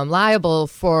liable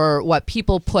for what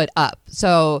people put up.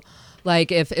 So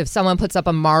like if someone puts up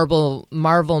a Marvel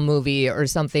movie or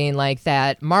something like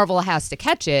that, Marvel has to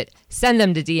catch it, send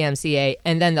them to DMCA,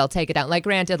 and then they'll take it down. Like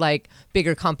granted, like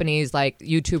bigger companies like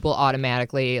YouTube will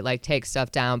automatically like take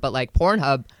stuff down, but like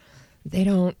Pornhub, they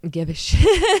don't give a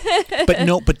shit. But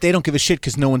they don't give a shit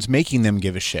because no one's making them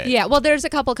give a shit. Yeah, well, there's a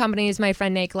couple companies. My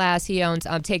friend Nate Glass, he owns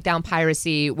Takedown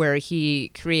Piracy, where he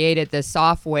created this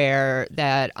software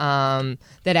that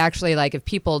actually, like, if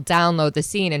people download the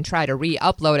scene and try to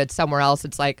re-upload it somewhere else,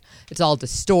 it's like it's all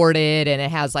distorted and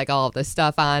it has like all of this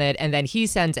stuff on it. And then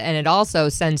it also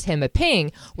sends him a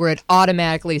ping where it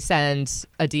automatically sends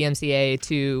a DMCA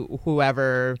to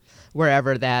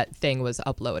wherever that thing was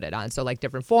uploaded on. So like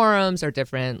different forums or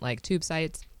different like tube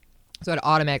sites. So it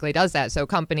automatically does that. So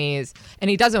companies, and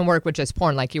he doesn't work with just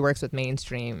porn, like he works with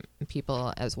mainstream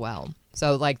people as well.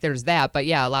 So like there's that, but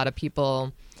yeah, a lot of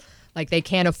people like they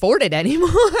can't afford it anymore.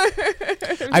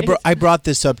 I brought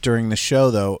this up during the show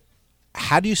though.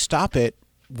 How do you stop it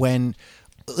when,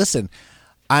 listen,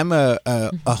 I'm a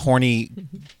horny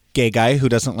gay guy who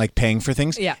doesn't like paying for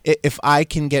things. Yeah. If I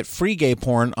can get free gay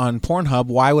porn on Pornhub,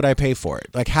 why would I pay for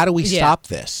it? Like, how do we stop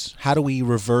this? How do we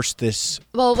reverse this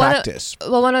practice?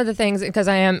 One of the things, because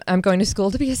I'm going to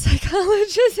school to be a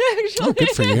psychologist, actually. Oh, good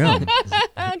for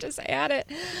you. Just add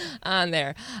it on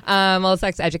there.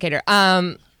 Sex educator.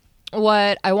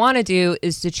 What I want to do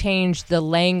is to change the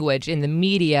language in the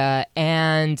media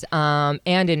and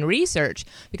in research,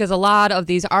 because a lot of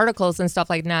these articles and stuff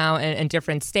like now in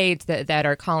different states that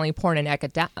are calling porn an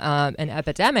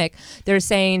epidemic, they're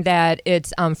saying that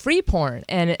it's free porn,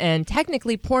 and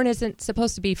technically porn isn't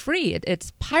supposed to be free.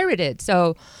 It's pirated.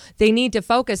 So they need to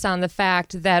focus on the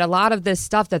fact that a lot of this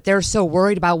stuff that they're so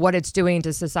worried about what it's doing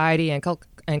to society and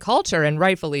culture, and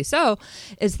rightfully so,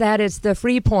 is that it's the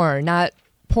free porn, not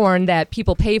porn that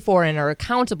people pay for and are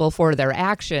accountable for their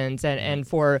actions and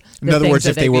for the in other words,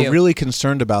 if they were view. really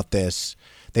concerned about this,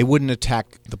 they wouldn't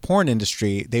attack the porn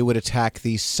industry. They would attack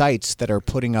these sites that are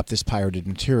putting up this pirated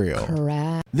material.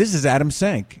 Correct. This is Adam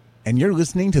Sank, and you're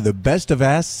listening to the Best of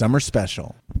Ass Summer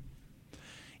Special.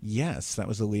 Yes, that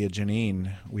was Aaliyah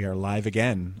Janine. We are live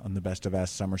again on the Best of Ass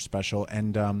Summer Special.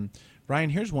 And Ryan,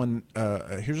 here's one.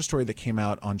 Here's a story that came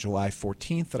out on July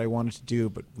 14th that I wanted to do,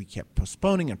 but we kept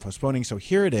postponing. So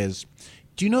here it is.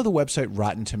 Do you know the website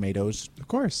Rotten Tomatoes? Of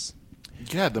course.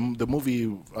 Yeah, the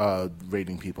movie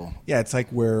rating people. Yeah, it's like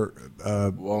where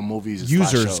movies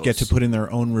users get to put in their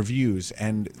own reviews,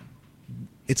 and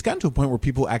it's gotten to a point where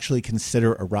people actually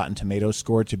consider a Rotten Tomatoes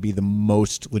score to be the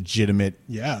most legitimate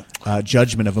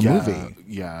judgment of a movie.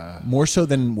 Yeah. More so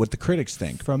than what the critics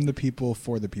think. From the people,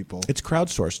 for the people. It's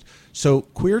crowdsourced. So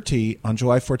Queerty on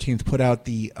July 14th put out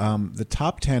the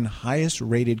top 10 highest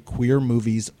rated queer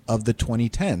movies of the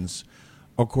 2010s,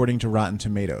 according to Rotten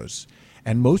Tomatoes.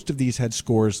 And most of these had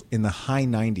scores in the high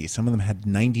 90s. Some of them had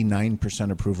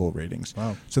 99% approval ratings.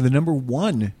 Wow. So the number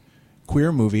one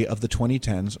queer movie of the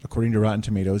 2010s, according to Rotten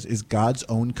Tomatoes, is God's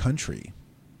Own Country.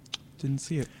 Didn't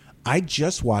see it. I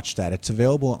just watched that. It's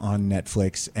available on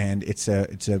Netflix, and it's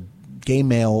a gay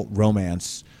male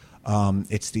romance.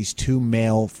 It's these two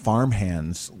male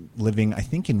farmhands living, I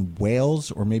think, in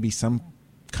Wales or maybe some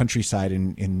countryside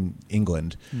in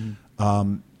England.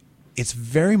 It's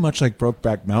very much like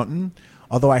Brokeback Mountain,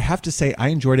 although I have to say I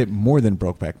enjoyed it more than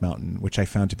Brokeback Mountain, which I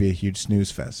found to be a huge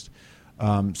snooze fest.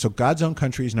 So God's Own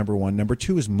Country is number one. Number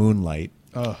two is Moonlight,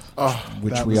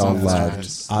 which we all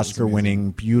loved.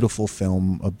 Oscar-winning, beautiful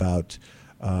film about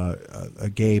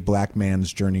a gay black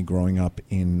man's journey growing up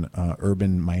in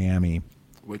urban Miami.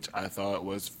 Which I thought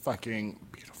was fucking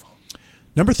beautiful.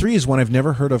 Number three is one I've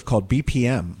never heard of called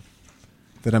BPM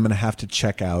that I'm going to have to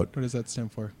check out. What does that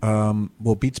stand for?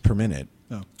 Well, beats per minute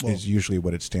well. is usually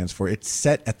what it stands for. It's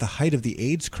set at the height of the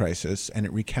AIDS crisis, and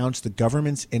it recounts the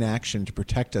government's inaction to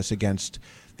protect us against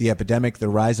the epidemic, the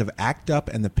rise of ACT UP,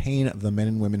 and the pain of the men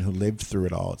and women who lived through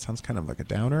it all. It sounds kind of like a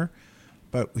downer,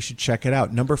 but we should check it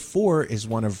out. Number four is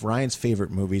one of Ryan's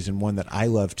favorite movies and one that I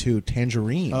love too,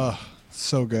 Tangerine. Oh,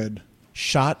 so good.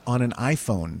 Shot on an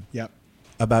iPhone. Yep.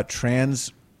 About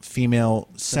trans female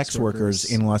sex workers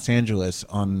in Los Angeles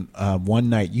on one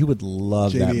night. You would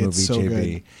love JB, that movie, it's so JB.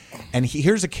 good. And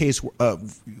here's a case,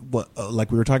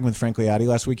 like we were talking with Frank Liati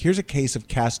last week, here's a case of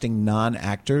casting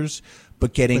non-actors,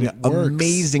 but getting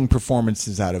amazing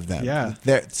performances out of them. Yeah.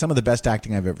 They're some of the best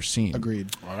acting I've ever seen. Agreed.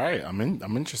 All right, I'm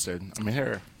interested. I'm in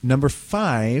here. Number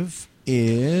five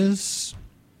is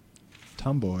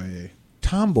Tomboy,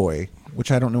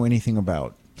 which I don't know anything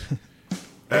about.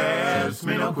 Ask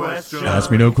me no questions. Ask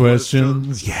me no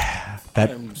questions. Yeah.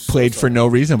 That played for no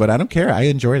reason, but I don't care. I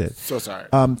enjoyed it. So sorry.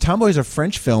 Tomboy is a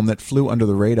French film that flew under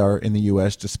the radar in the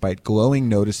U.S. despite glowing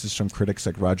notices from critics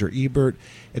like Roger Ebert.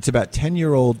 It's about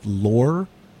 10-year-old Laure,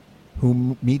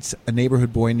 who meets a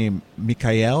neighborhood boy named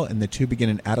Mikhail, and the two begin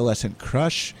an adolescent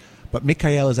crush. But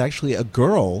Mikhail is actually a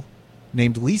girl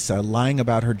named Lisa lying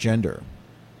about her gender.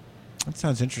 That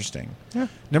sounds interesting. Yeah.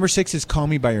 Number six is Call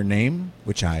Me By Your Name,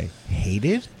 which I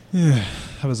hated. Yeah,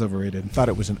 that was overrated. Thought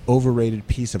it was an overrated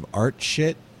piece of art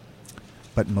shit,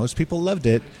 but most people loved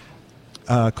it.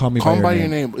 Call Me By Your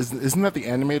Name. Isn't that the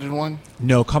animated one?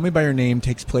 No, Call Me By Your Name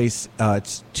takes place,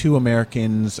 it's two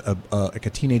Americans, like a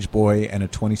teenage boy and a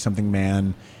 20-something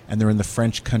man, and they're in the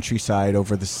French countryside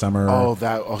over the summer. Oh,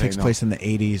 that okay, takes place in the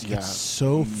 80s. Yeah. It's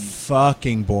so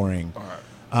fucking boring.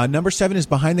 Right. Number seven is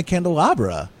Behind the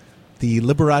Candelabra, the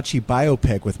Liberace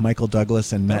biopic with Michael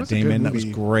Douglas and Matt Damon. That was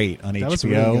great on HBO. Was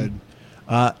really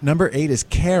good. Number eight is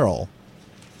Carol.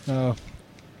 Oh.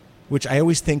 Which I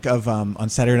always think of on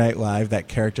Saturday Night Live, that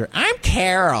character, I'm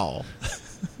Carol.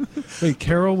 Wait,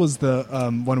 Carol was the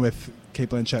one with Cate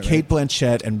Blanchett, right? Cate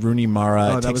Blanchett and Rooney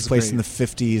Mara. Oh, it takes place in the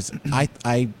 50s.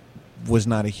 I was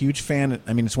not a huge fan.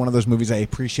 I mean, it's one of those movies I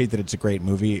appreciate that it's a great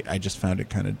movie. I just found it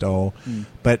kind of dull.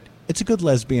 But it's a good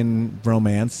lesbian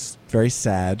romance. Very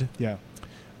sad. Yeah.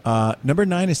 Number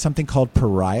nine is something called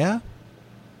Pariah.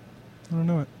 I don't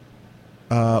know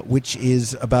it. Which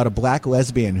is about a black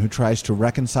lesbian who tries to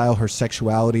reconcile her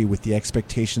sexuality with the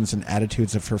expectations and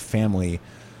attitudes of her family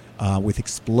with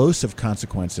explosive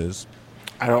consequences.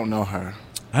 I don't know her.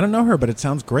 I don't know her, but it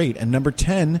sounds great. And number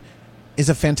 10 is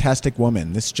A Fantastic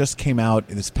Woman. This just came out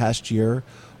this past year.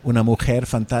 Una Mujer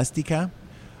Fantástica.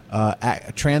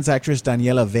 Trans actress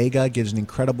Daniela Vega gives an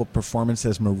incredible performance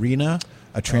as Marina,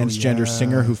 a transgender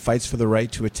singer who fights for the right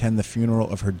to attend the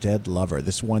funeral of her dead lover.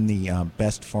 This won the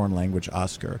Best Foreign Language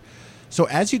Oscar. So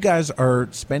as you guys are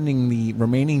spending the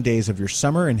remaining days of your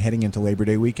summer and heading into Labor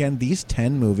Day weekend, these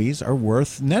 10 movies are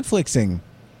worth Netflixing.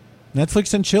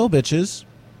 Netflix and chill, bitches.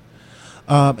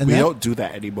 We don't do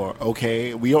that anymore,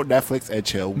 okay? We don't Netflix and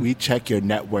chill. We check your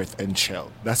net worth and chill.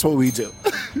 That's what we do.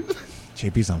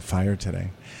 JP's on fire today.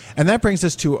 And that brings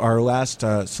us to our last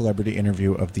celebrity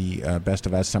interview of the Best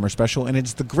of Us Summer Special, and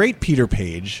it's the great Peter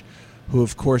Page, who,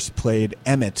 of course, played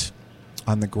Emmett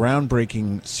on the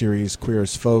groundbreaking series Queer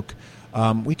as Folk.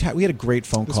 We had a great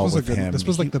phone call with him. This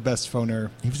was like the best phoner.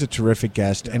 He was a terrific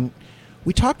guest, and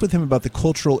we talked with him about the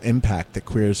cultural impact that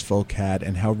Queer as Folk had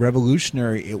and how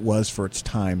revolutionary it was for its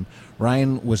time.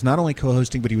 Ryan was not only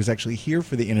co-hosting, but he was actually here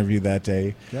for the interview that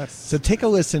day. Yes. So take a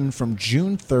listen from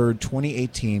June 3rd,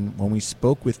 2018, when we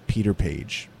spoke with Peter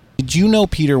Page. Did you know,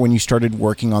 Peter, when you started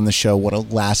working on the show, what a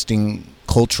lasting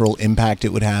cultural impact it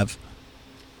would have?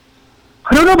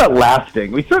 I don't know about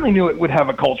lasting. We certainly knew it would have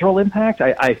a cultural impact.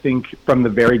 I think from the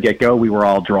very get-go, we were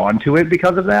all drawn to it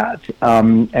because of that.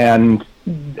 And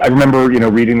I remember,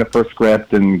 reading the first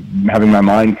script and having my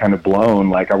mind kind of blown.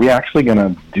 Like, are we actually going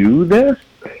to do this?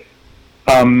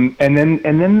 And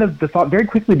then the thought very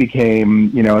quickly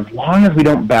became, as long as we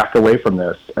don't back away from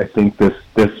this, I think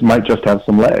this might just have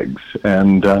some legs.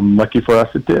 And lucky for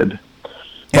us, it did.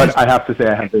 But I have to say,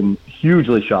 I have been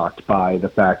hugely shocked by the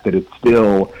fact that it's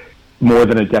still, more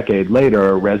than a decade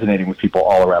later, resonating with people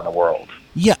all around the world.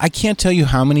 Yeah, I can't tell you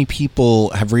how many people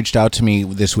have reached out to me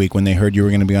this week when they heard you were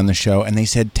going to be on the show, and they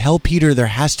said, "Tell Peter there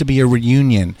has to be a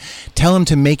reunion. Tell him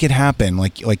to make it happen.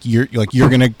 Like you're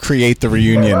going to create the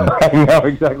reunion." I know,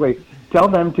 exactly. Tell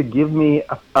them to give me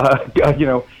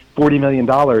 $40 million,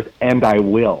 and I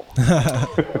will.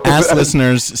 Ask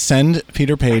listeners, send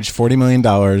Peter Page $40 million.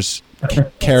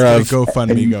 Care of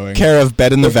GoFundMe going. Care of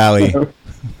Bed in the Valley.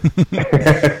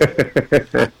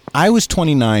 I was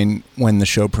 29 when the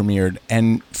show premiered,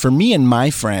 and for me and my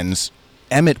friends,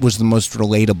 Emmett was the most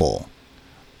relatable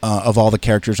of all the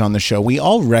characters on the show. We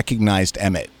all recognized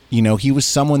Emmett. He was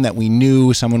someone that we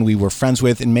knew, someone we were friends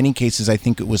with. In many cases, I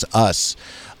think it was us.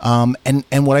 And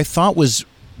what I thought was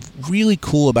really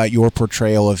cool about your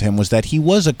portrayal of him was that he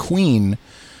was a queen,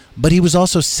 but he was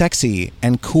also sexy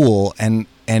and cool and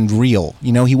real.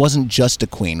 He wasn't just a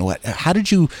queen. How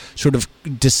did you sort of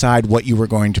decide what you were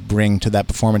going to bring to that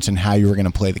performance and how you were going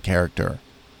to play the character?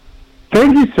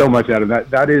 Thank you so much, Adam.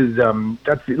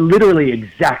 That's literally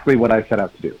exactly what I set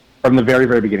out to do from the very,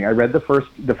 very beginning. I read the first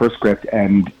script,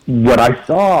 and what I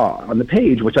saw on the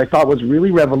page, which I thought was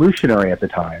really revolutionary at the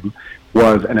time,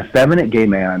 was an effeminate gay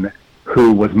man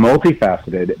who was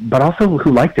multifaceted, but also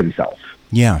who liked himself.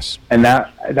 Yes. And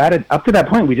that up to that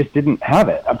point, we just didn't have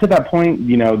it. Up to that point,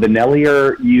 the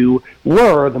Nellier you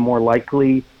were, the more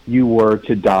likely you were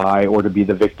to die or to be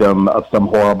the victim of some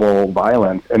horrible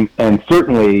violence, and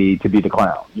certainly to be the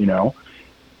clown, So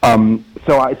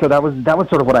that was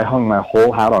sort of what I hung my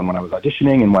whole hat on when I was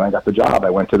auditioning, and when I got the job, I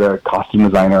went to the costume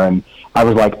designer, and I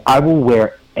was like, I will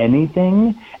wear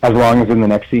anything as long as in the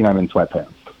next scene I'm in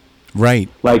sweatpants. Right.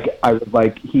 Like, I was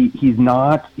like, he's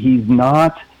not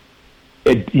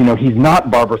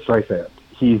Barbra Streisand.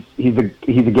 He's a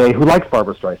gay who likes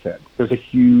Barbra Streisand. There's a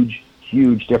huge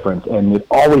difference, and it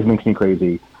always makes me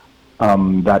crazy.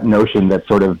 That notion that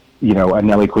sort of a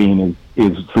Nelly Queen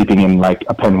is sleeping in like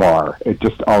a peignoir. It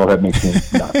just all of it makes me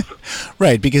nuts.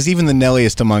 Right, because even the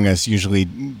Nelliest among us usually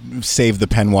save the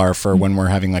peignoir for when we're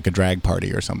having like a drag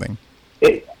party or something.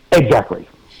 Exactly.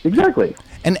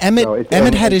 And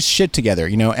Emmett had his shit together.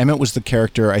 Emmett was the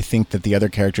character I think that the other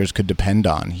characters could depend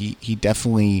on. He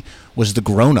definitely was the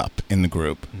grown-up in the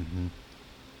group. Mm-hmm.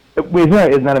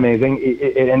 Isn't that amazing?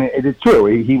 And it is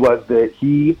true.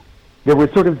 There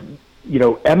was sort of,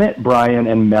 Emmett, Brian,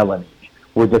 and Melanie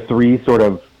were the three sort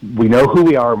of, we know who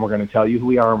we are and we're going to tell you who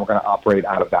we are and we're going to operate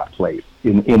out of that place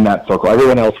in that circle.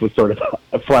 Everyone else was sort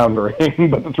of floundering,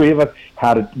 but the three of us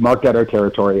had marked out our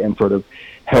territory and sort of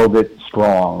held it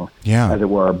strong, as it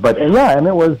were. But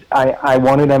Emmett was. I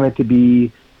wanted Emmett to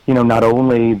be, not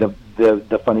only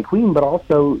the funny queen, but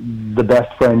also the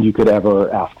best friend you could ever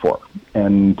ask for.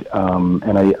 And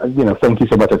I, thank you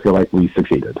so much. I feel like we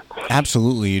succeeded.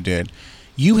 Absolutely, you did.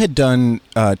 You had done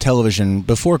television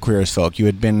before Queer as Folk. You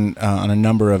had been on a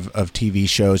number of TV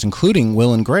shows, including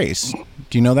Will and Grace.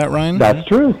 Do you know that, Ryan? That's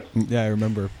true. Yeah, I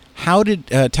remember. How did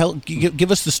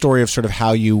give us the story of sort of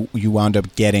how you wound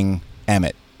up getting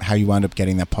Emmett, how you wound up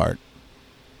getting that part?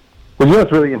 Well,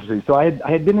 it's really interesting. So I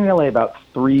had been in LA about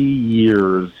 3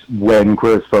 years when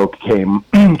Queer as Folk came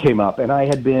up, and I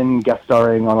had been guest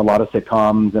starring on a lot of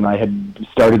sitcoms, and I had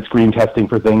started screen testing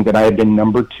for things, and I had been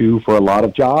number 2 for a lot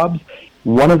of jobs.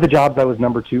 One of the jobs I was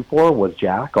number 2 for was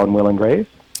Jack on Will and Grace.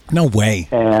 No way.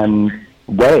 And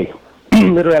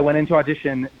literally, I went into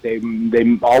audition. They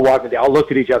all walked. They all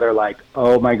looked at each other like,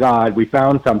 "Oh my God, we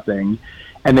found something,"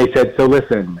 and they said, "So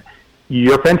listen.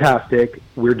 You're fantastic.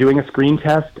 We're doing a screen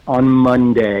test on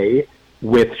Monday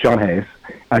with Sean Hayes."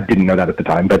 I didn't know that at the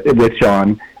time, but with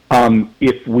Sean.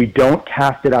 If we don't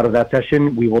cast it out of that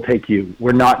session, we will take you.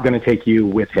 We're not going to take you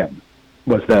with him.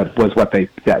 Was what they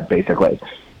said basically.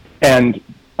 And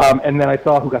then I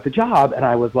saw who got the job, and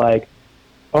I was like,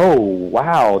 "Oh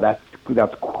wow, that's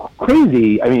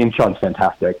crazy." I mean, Sean's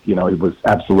fantastic. He was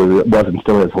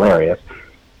still is hilarious.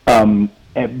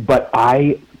 But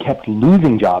I kept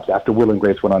losing jobs after Will and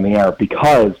Grace went on the air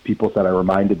because people said I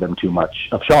reminded them too much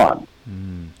of Sean.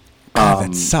 God,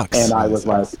 that sucks. And I was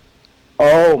like,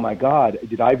 "Oh my God,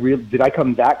 did I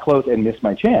come that close and miss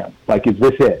my chance? Like, is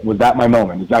this it? Was that my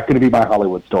moment? Is that going to be my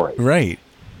Hollywood story?" Right.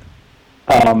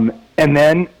 And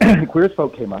then Queer as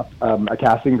Folk came up. A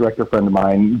casting director friend of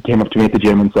mine came up to me at the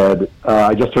gym and said,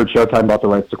 "I just heard Showtime about the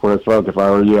rights to Queer as Folk. If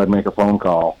I were you, I'd make a phone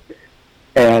call."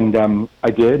 And I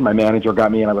did. My manager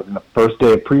got me, and I was in the first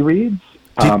day of pre-reads.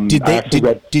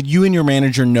 Did you and your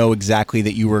manager know exactly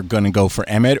that you were going to go for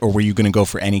Emmett, or were you going to go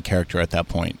for any character at that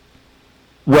point?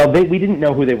 Well, we didn't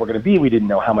know who they were going to be. We didn't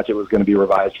know how much it was going to be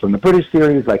revised from the British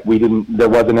series. Like, there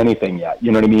wasn't anything yet.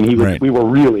 You know what I mean? We were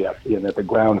really at the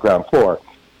ground floor.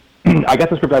 I got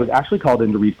the script. I was actually called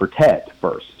in to read for Ted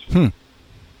first. And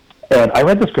I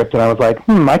read the script, and I was like,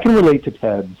 I can relate to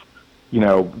Ted's,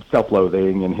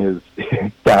 self-loathing and his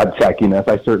bad sackiness.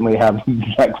 I certainly have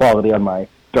that quality on my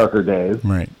darker days.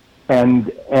 Right.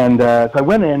 And so I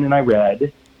went in and I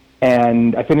read,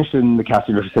 and I finished, and the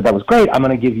casting director said, that was great. I'm going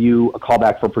to give you a call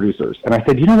back for producers. And I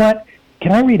said, you know what?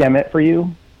 Can I read Emmett for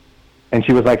you? And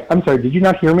she was like, I'm sorry, did you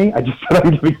not hear me? I just said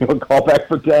I'm giving you a call back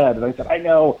for Ted. And I said, I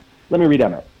know. Let me read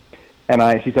Emmett.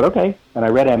 And she said, okay. And I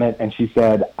read Emmett, and she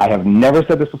said, I have never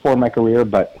said this before in my career,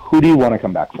 but who do you want to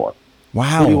come back for?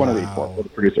 Wow. Who do you want to read for the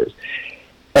producers?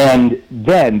 And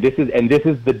then this is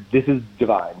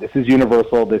divine. This is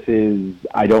universal. This is,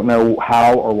 I don't know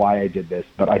how or why I did this,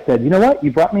 but I said, you know what?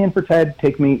 You brought me in for Ted.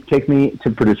 Take me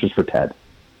to producers for Ted.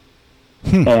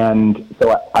 And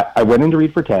so I went in to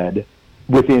read for Ted.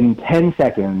 Within 10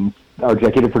 seconds, our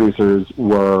executive producers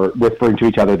were whispering to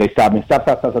each other. They stopped me.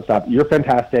 Stop. You're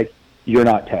fantastic. You're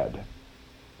not Ted.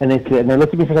 And they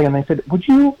looked at me for a second, and they said, would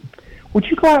you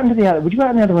go out into the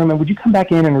other room, and would you come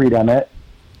back in and read Emmett?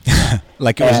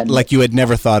 Like you had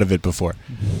never thought of it before.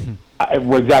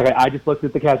 Exactly. I just looked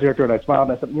at the casting director and I smiled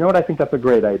and I said, you know what, I think that's a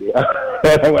great idea.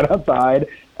 And I went outside,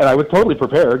 and I was totally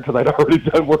prepared because I'd already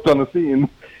worked on the scenes.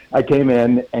 I came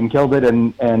in and killed it,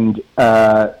 and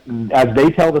as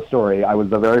they tell the story, I was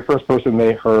the very first person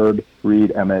they heard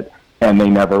read Emmett, and they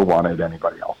never wanted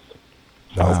anybody else.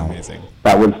 So that's amazing.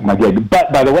 That was my gig.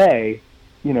 But by the way,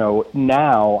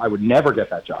 now I would never get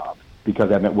that job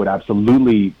because Emmett would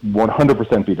absolutely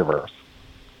 100% be diverse.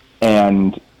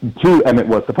 And two, Emmett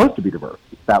was supposed to be diverse.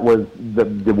 That was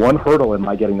the one hurdle in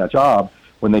my getting that job.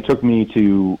 When they took me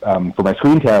to for my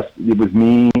screen test, it was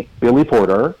me, Billy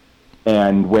Porter,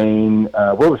 and Wayne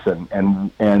Wilson,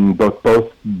 and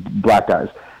both black guys.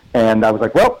 And I was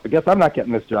like, well, I guess I'm not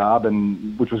getting this job,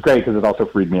 and which was great because it also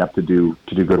freed me up to do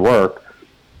good work.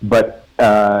 But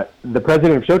the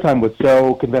president of Showtime was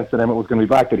so convinced that Emmett was going to be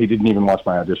black that he didn't even watch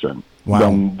my audition. Wow.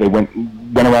 Then they went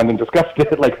around and discussed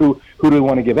it, like who do we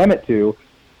want to give Emmett to?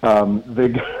 Dan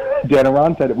and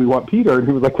Ron said, we want Peter, and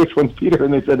he was like, which one's Peter?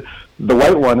 And they said, the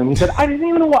white one. And he said, I didn't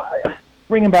even know why.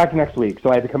 Bring him back next week.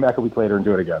 So I had to come back a week later and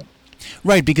do it again.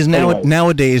 Right, because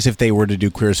nowadays, if they were to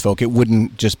do Queer as Folk, it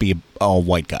wouldn't just be all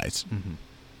white guys. Mm-hmm.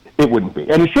 It wouldn't be,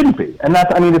 and it shouldn't be. And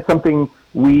it's something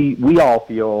we all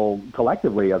feel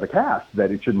collectively as a cast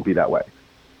that it shouldn't be that way.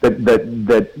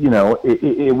 That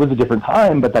it was a different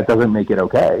time, but that doesn't make it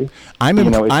okay. I'm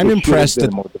impressed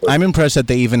that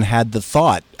they even had the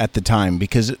thought at the time,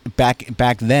 because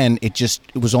back then it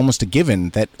was almost a given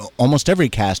that almost every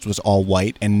cast was all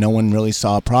white, and no one really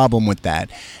saw a problem with that.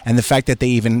 And the fact that they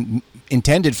even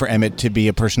intended for Emmett to be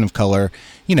a person of color,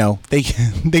 they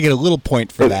get a little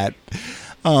point for that.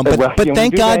 But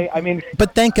thank God.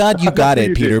 But thank God you got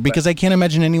it, Peter, because I can't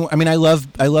imagine anyone. I mean, I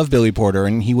love Billy Porter,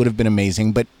 and he would have been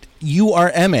amazing. But you are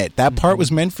Emmett. That part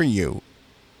was meant for you.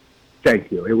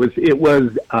 Thank you. It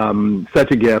was such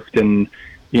a gift, and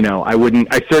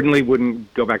I certainly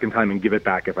wouldn't go back in time and give it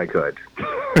back if I could.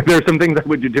 There's some things I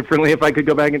would do differently if I could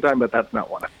go back in time, but that's not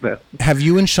one of them. Have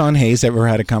you and Sean Hayes ever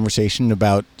had a conversation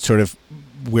about sort of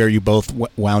where you both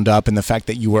wound up and the fact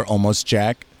that you were almost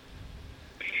Jack?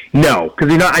 No, because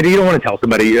I don't want to tell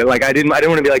somebody. Like I didn't want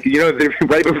to be like,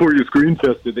 right before you screen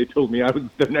tested, they told me I was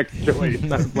the next choice.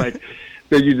 And I was like,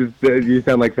 so you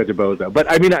sound like such a bozo.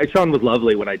 But Sean was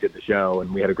lovely when I did the show,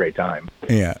 and we had a great time.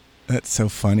 Yeah, that's so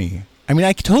funny. I mean,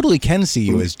 I totally can see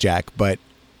you as Jack, but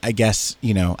I guess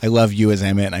I love you as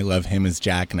Emmett, and I love him as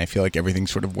Jack, and I feel like everything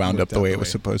sort of wound up the way it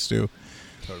was supposed to.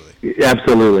 Totally.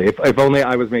 Absolutely. If only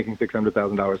I was making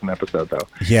 $600,000 an episode, though.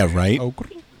 Yeah. Right.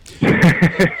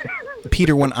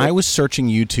 Peter, when I was searching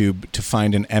YouTube to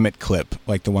find an Emmett clip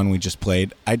like the one we just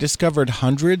played, I discovered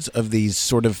hundreds of these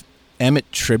sort of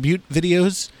Emmett tribute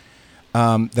videos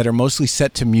that are mostly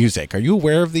set to music. Are you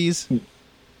aware of these?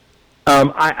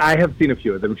 I have seen a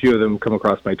few of them. A few of them come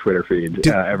across my Twitter feed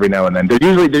every now and then. They're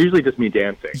usually just me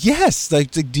dancing. Yes,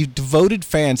 like the devoted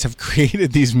fans have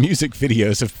created these music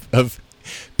videos of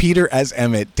Peter as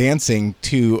Emmett dancing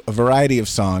to a variety of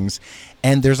songs.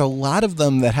 And there's a lot of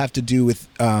them that have to do with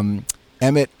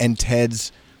Emmett and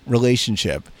Ted's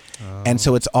relationship. Oh. And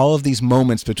so it's all of these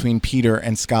moments between Peter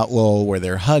and Scott Lowell where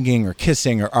they're hugging or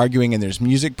kissing or arguing, and there's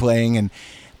music playing. And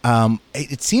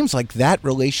It seems like that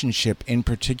relationship in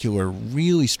particular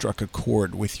really struck a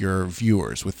chord with your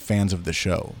viewers, with fans of the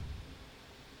show.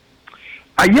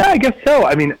 Yeah, I guess so.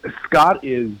 I mean, Scott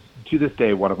is, to this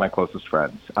day, one of my closest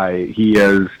friends. He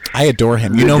is. I adore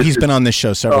him. You know, he's been on this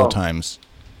show several times.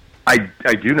 I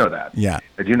do know that. Yeah,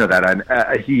 I do know that, and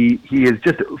he is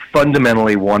just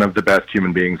fundamentally one of the best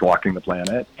human beings walking the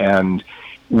planet. And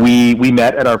we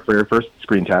met at our very first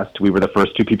screen test. We were the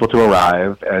first 2 people to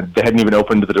arrive, and they hadn't even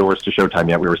opened the doors to Showtime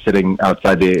yet. We were sitting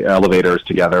outside the elevators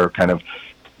together, kind of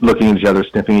looking at each other,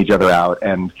 sniffing each other out,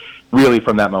 and really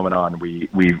from that moment on, we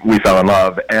fell in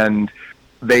love. And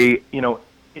they,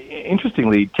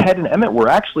 interestingly, Ted and Emmett were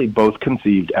actually both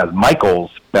conceived as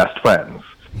Michael's best friends.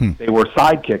 They were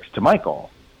sidekicks to Michael,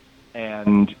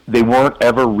 and they weren't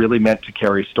ever really meant to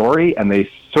carry story, and they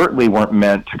certainly weren't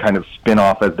meant to kind of spin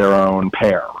off as their own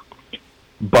pair.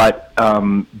 But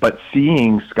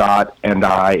seeing Scott and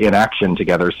I in action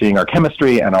together, seeing our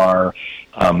chemistry and our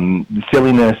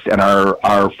silliness and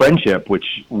our friendship,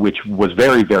 which was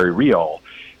very, very real,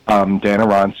 Dan and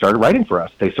Ron started writing for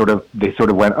us. They sort of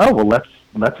went, oh well,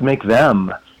 let's make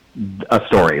them a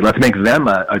story. Let's make them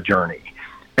a journey.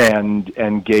 And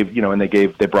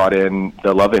they brought in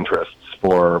the love interests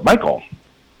for Michael,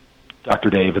 Dr.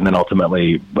 Dave, and then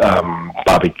ultimately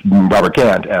Robert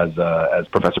Gant as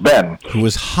Professor Ben, who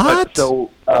was hot. Say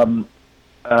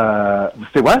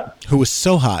what? Who was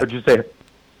so hot? What did you say?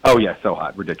 Oh yeah, so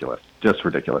hot, ridiculous, just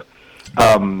ridiculous.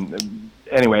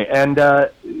 Anyway, and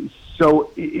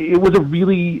so it was a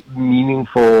really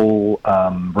meaningful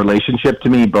relationship to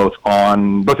me, both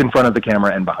in front of the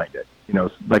camera and behind it.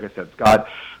 Like I said, Scott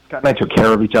and I took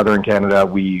care of each other in Canada.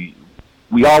 We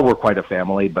all were quite a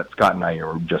family, but Scott and I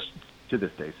are just, to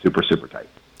this day, super, super tight.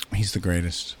 He's the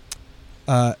greatest.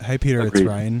 Hi, Peter. Agreed. It's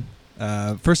Ryan.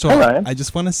 First of all, I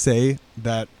just want to say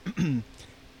that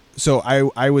so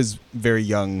I was very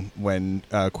young when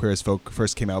Queer as Folk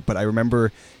first came out, but I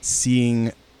remember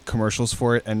seeing commercials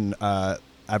for it and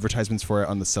advertisements for it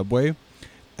on the subway,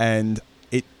 and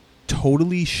it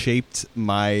totally shaped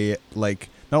my, not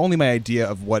only my idea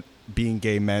of what being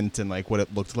gay meant and what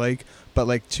it looked like,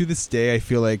 but to this day I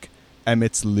feel like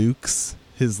Emmett's looks,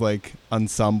 his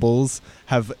ensembles,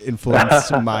 have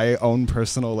influenced my own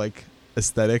personal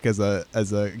aesthetic as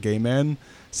a gay man.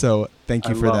 So thank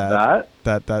you for that.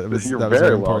 That was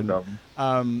very important.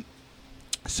 Welcome.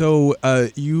 So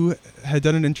you had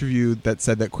done an interview that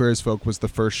said that Queer as Folk was the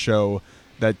first show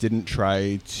that didn't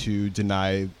try to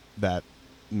deny that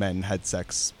men had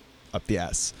sex up the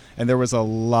ass, and there was a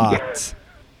lot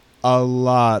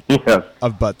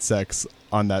of butt sex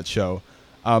on that show.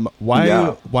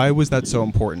 Why was that so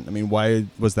important? I mean, why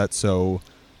was that so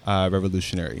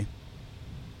revolutionary?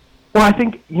 Well, I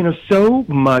think so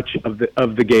much of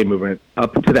the gay movement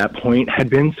up to that point had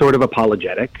been sort of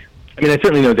apologetic. I mean, I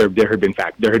certainly know there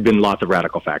had been lots of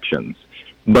radical factions,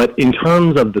 but in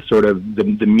terms of the sort of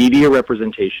the media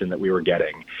representation that we were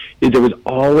getting, there was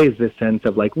always this sense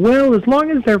of well, as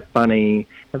long as they're funny,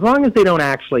 as long as they don't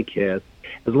actually kiss,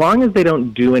 as long as they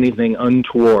don't do anything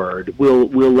untoward, we'll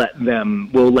let them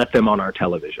on our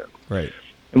television. Right.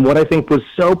 And what I think was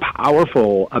so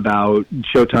powerful about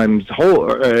Showtime's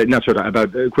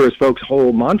about Queer as Folk's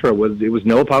whole mantra was, it was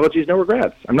no apologies, no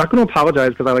regrets. I'm not going to apologize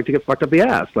because I like to get fucked up the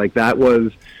ass. That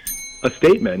was a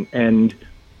statement, and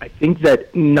I think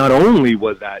that not only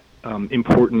was that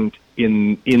important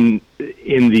in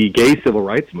the gay civil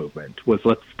rights movement, was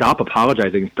let's stop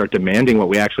apologizing and start demanding what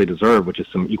we actually deserve, which is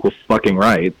some equal fucking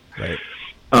rights. Right.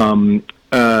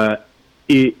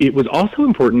 It was also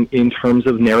important in terms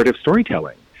of narrative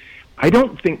storytelling. I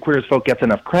don't think Queer as Folk gets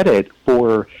enough credit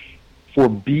for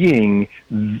being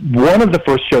one of the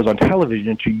first shows on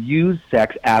television to use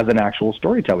sex as an actual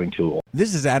storytelling tool.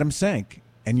 This is Adam Sank,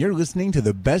 and you're listening to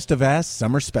the Best of Ass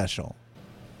Summer Special.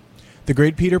 The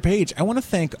great Peter Page. I want to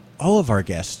thank all of our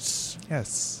guests.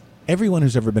 Yes. Everyone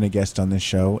who's ever been a guest on this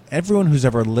show, everyone who's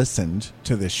ever listened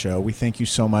to this show, we thank you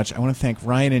so much. I want to thank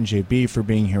Ryan and JB for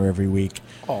being here every week.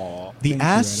 Aw,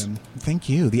 thank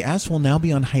you. The Ass will now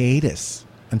be on hiatus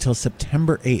until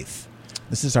September 8th.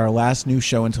 This is our last new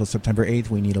show until September 8th.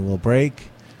 We need a little break.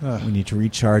 We need to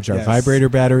recharge our vibrator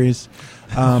batteries.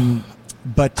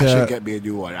 But I should get me a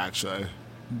new one, actually.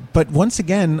 But once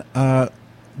again,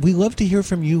 we love to hear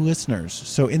from you listeners.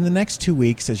 So in the next 2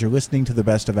 weeks, as you're listening to the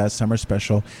Best of Us Summer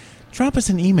Special, drop us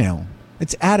an email.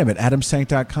 It's Adam at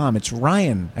adamsank.com. It's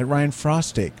Ryan at Ryan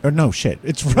Frostig. Or no, shit.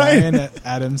 It's Ryan at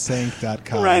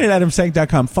adamsank.com. Ryan at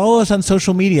adamsank.com. Follow us on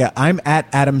social media. I'm at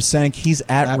Adam Sank. He's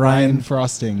at Ryan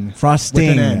Frosting. Frosting.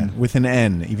 With an N. With an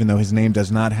N, even though his name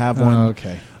does not have one. Oh,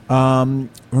 okay.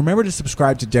 Remember to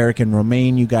subscribe to Derek and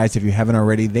Romaine, you guys, if you haven't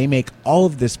already. They make all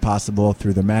of this possible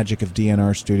through the magic of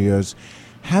DNR Studios.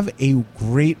 Have a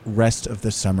great rest of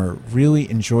the summer. Really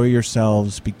enjoy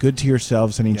yourselves. Be good to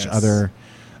yourselves and each other.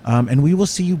 And we will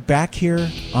see you back here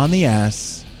on the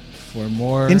ass for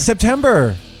more in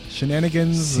September.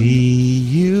 Shenanigans. See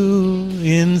you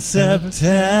in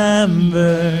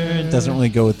September. It doesn't really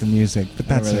go with the music, but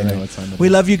that's I don't really all right. know what song that We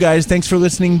is. love you guys. Thanks for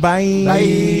listening. Bye.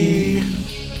 Bye.